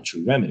tried and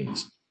true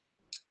remedies.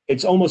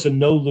 It's almost a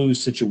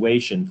no-lose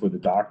situation for the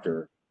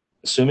doctor,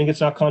 assuming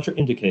it's not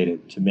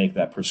contraindicated, to make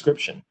that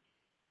prescription.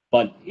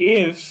 But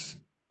if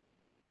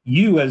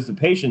you as the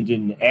patient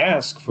didn't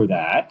ask for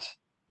that,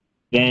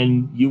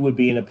 then you would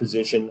be in a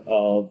position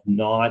of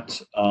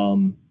not,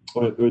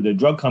 or the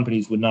drug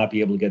companies would not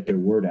be able to get their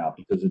word out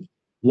because of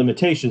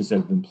limitations that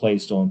have been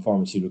placed on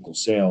pharmaceutical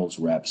sales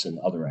reps and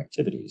other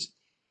activities.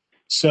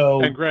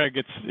 So, and Greg,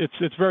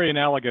 it's very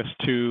analogous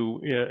to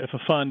if a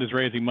fund is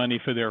raising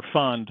money for their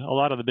fund. A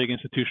lot of the big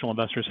institutional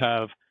investors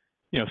have,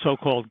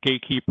 so-called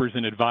gatekeepers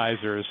and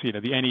advisors, the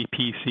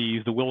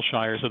NEPCs, the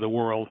Wilshires of the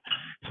world.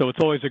 So it's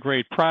always a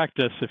great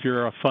practice if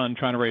you're a fund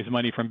trying to raise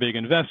money from big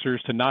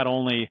investors to not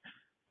only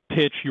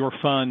pitch your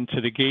fund to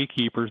the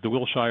gatekeepers, the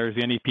Wilshires,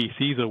 the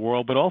NEPCs of the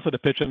world, but also to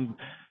pitch them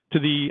to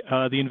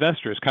the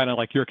investors, kind of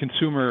like your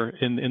consumer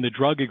in the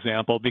drug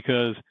example,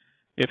 because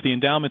if the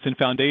endowments and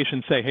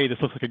foundations say, hey, this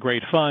looks like a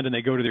great fund, and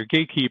they go to their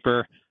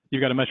gatekeeper,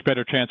 you've got a much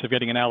better chance of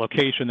getting an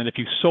allocation than if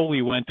you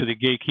solely went to the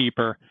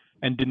gatekeeper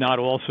and did not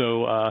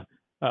also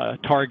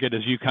target,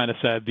 as you kind of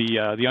said,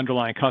 the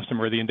underlying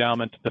customer, the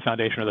endowment, the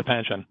foundation, or the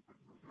pension.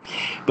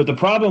 But the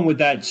problem with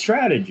that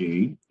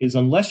strategy is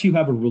unless you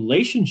have a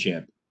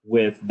relationship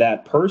with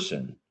that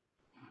person,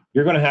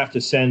 you're going to have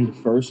to send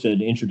first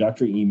an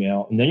introductory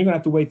email, and then you're going to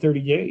have to wait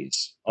 30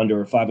 days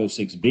under a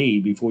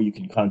 506B before you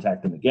can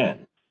contact them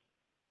again.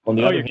 On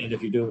the other hand,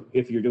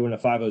 if you're doing a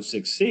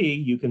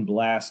 506C, you can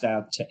blast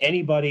out to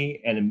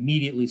anybody and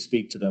immediately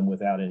speak to them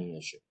without any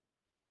issue.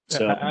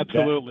 So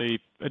absolutely,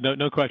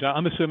 no question.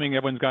 I'm assuming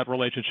everyone's got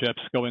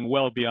relationships going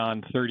well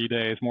beyond 30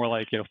 days, more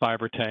like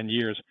 5 or 10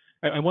 years.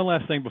 And one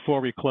last thing before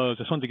we close,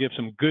 I just wanted to give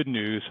some good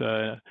news.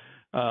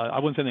 I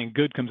wouldn't say anything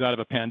good comes out of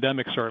a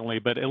pandemic, certainly,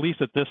 but at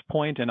least at this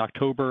point in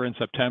October and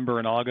September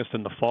and August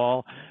and the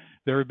fall,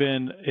 there have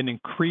been an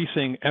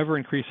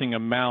ever-increasing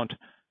amount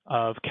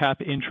of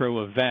cap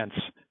intro events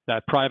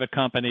that private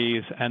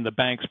companies and the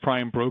bank's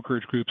prime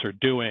brokerage groups are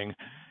doing.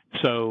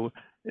 So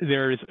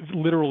there's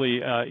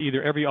literally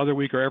either every other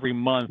week or every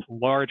month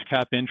large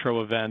cap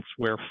intro events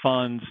where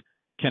funds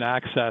can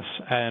access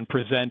and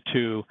present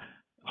to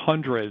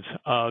hundreds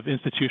of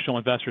institutional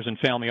investors and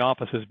family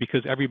offices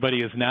because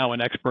everybody is now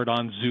an expert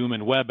on Zoom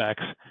and WebEx.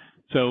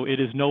 So it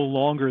is no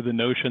longer the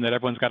notion that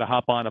everyone's got to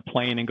hop on a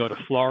plane and go to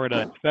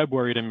Florida in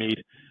February to meet,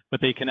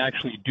 but they can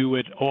actually do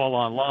it all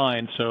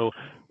online. So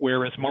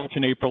whereas March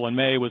and April and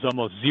May was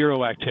almost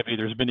zero activity,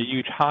 there's been a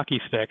huge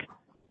hockey stick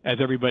as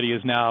everybody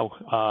is now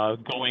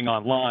going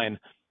online.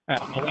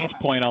 And the last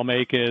point I'll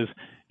make is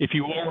if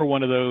you are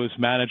one of those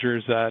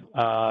managers that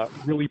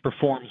really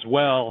performs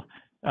well,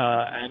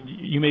 and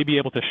you may be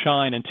able to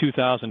shine in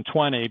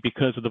 2020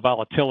 because of the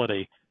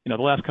volatility. The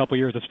last couple of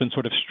years, it's been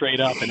sort of straight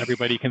up and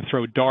everybody can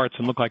throw darts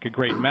and look like a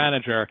great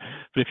manager.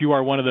 But if you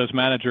are one of those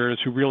managers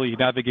who really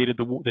navigated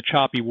the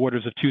choppy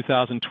waters of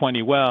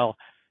 2020 well,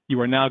 you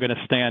are now going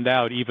to stand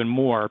out even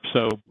more.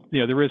 So,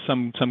 there is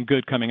some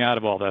good coming out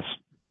of all this.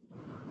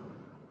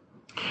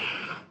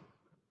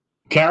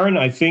 Karen,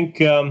 I think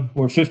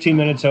we're 15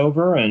 minutes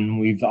over, and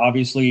we've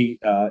obviously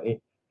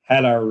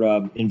had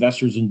our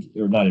investors,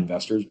 or not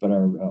investors, but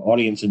our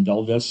audience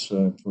indulge us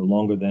for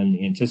longer than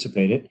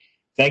anticipated.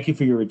 Thank you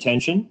for your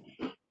attention.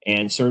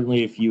 And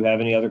certainly if you have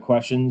any other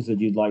questions that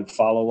you'd like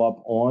follow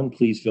up on,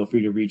 please feel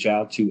free to reach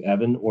out to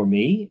Evan or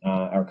me.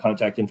 Our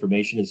contact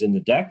information is in the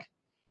deck.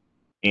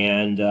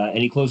 And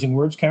any closing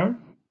words, Karen?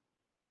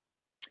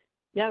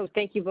 No,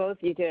 thank you both.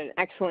 You did an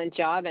excellent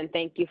job, and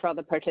thank you for all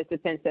the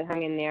participants that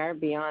hung in there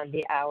beyond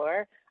the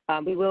hour.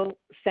 We will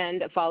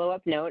send a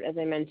follow-up note, as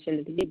I mentioned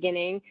at the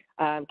beginning,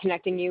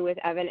 connecting you with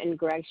Evan and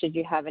Greg should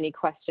you have any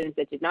questions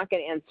that did not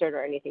get answered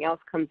or anything else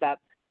comes up,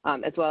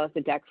 as well as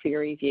the deck for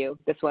your review.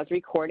 This was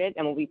recorded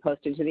and will be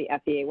posted to the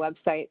FEA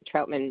website.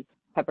 Troutman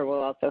Pepper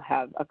will also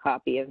have a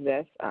copy of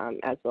this,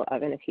 as will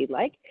Evan if he'd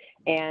like.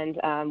 And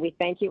we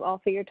thank you all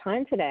for your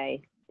time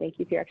today. Thank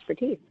you for your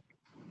expertise.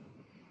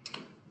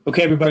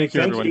 Okay, everybody.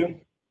 Thank you,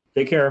 everyone.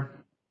 Take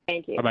care.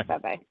 Thank you. Bye-bye.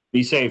 Bye-bye.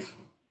 Be safe.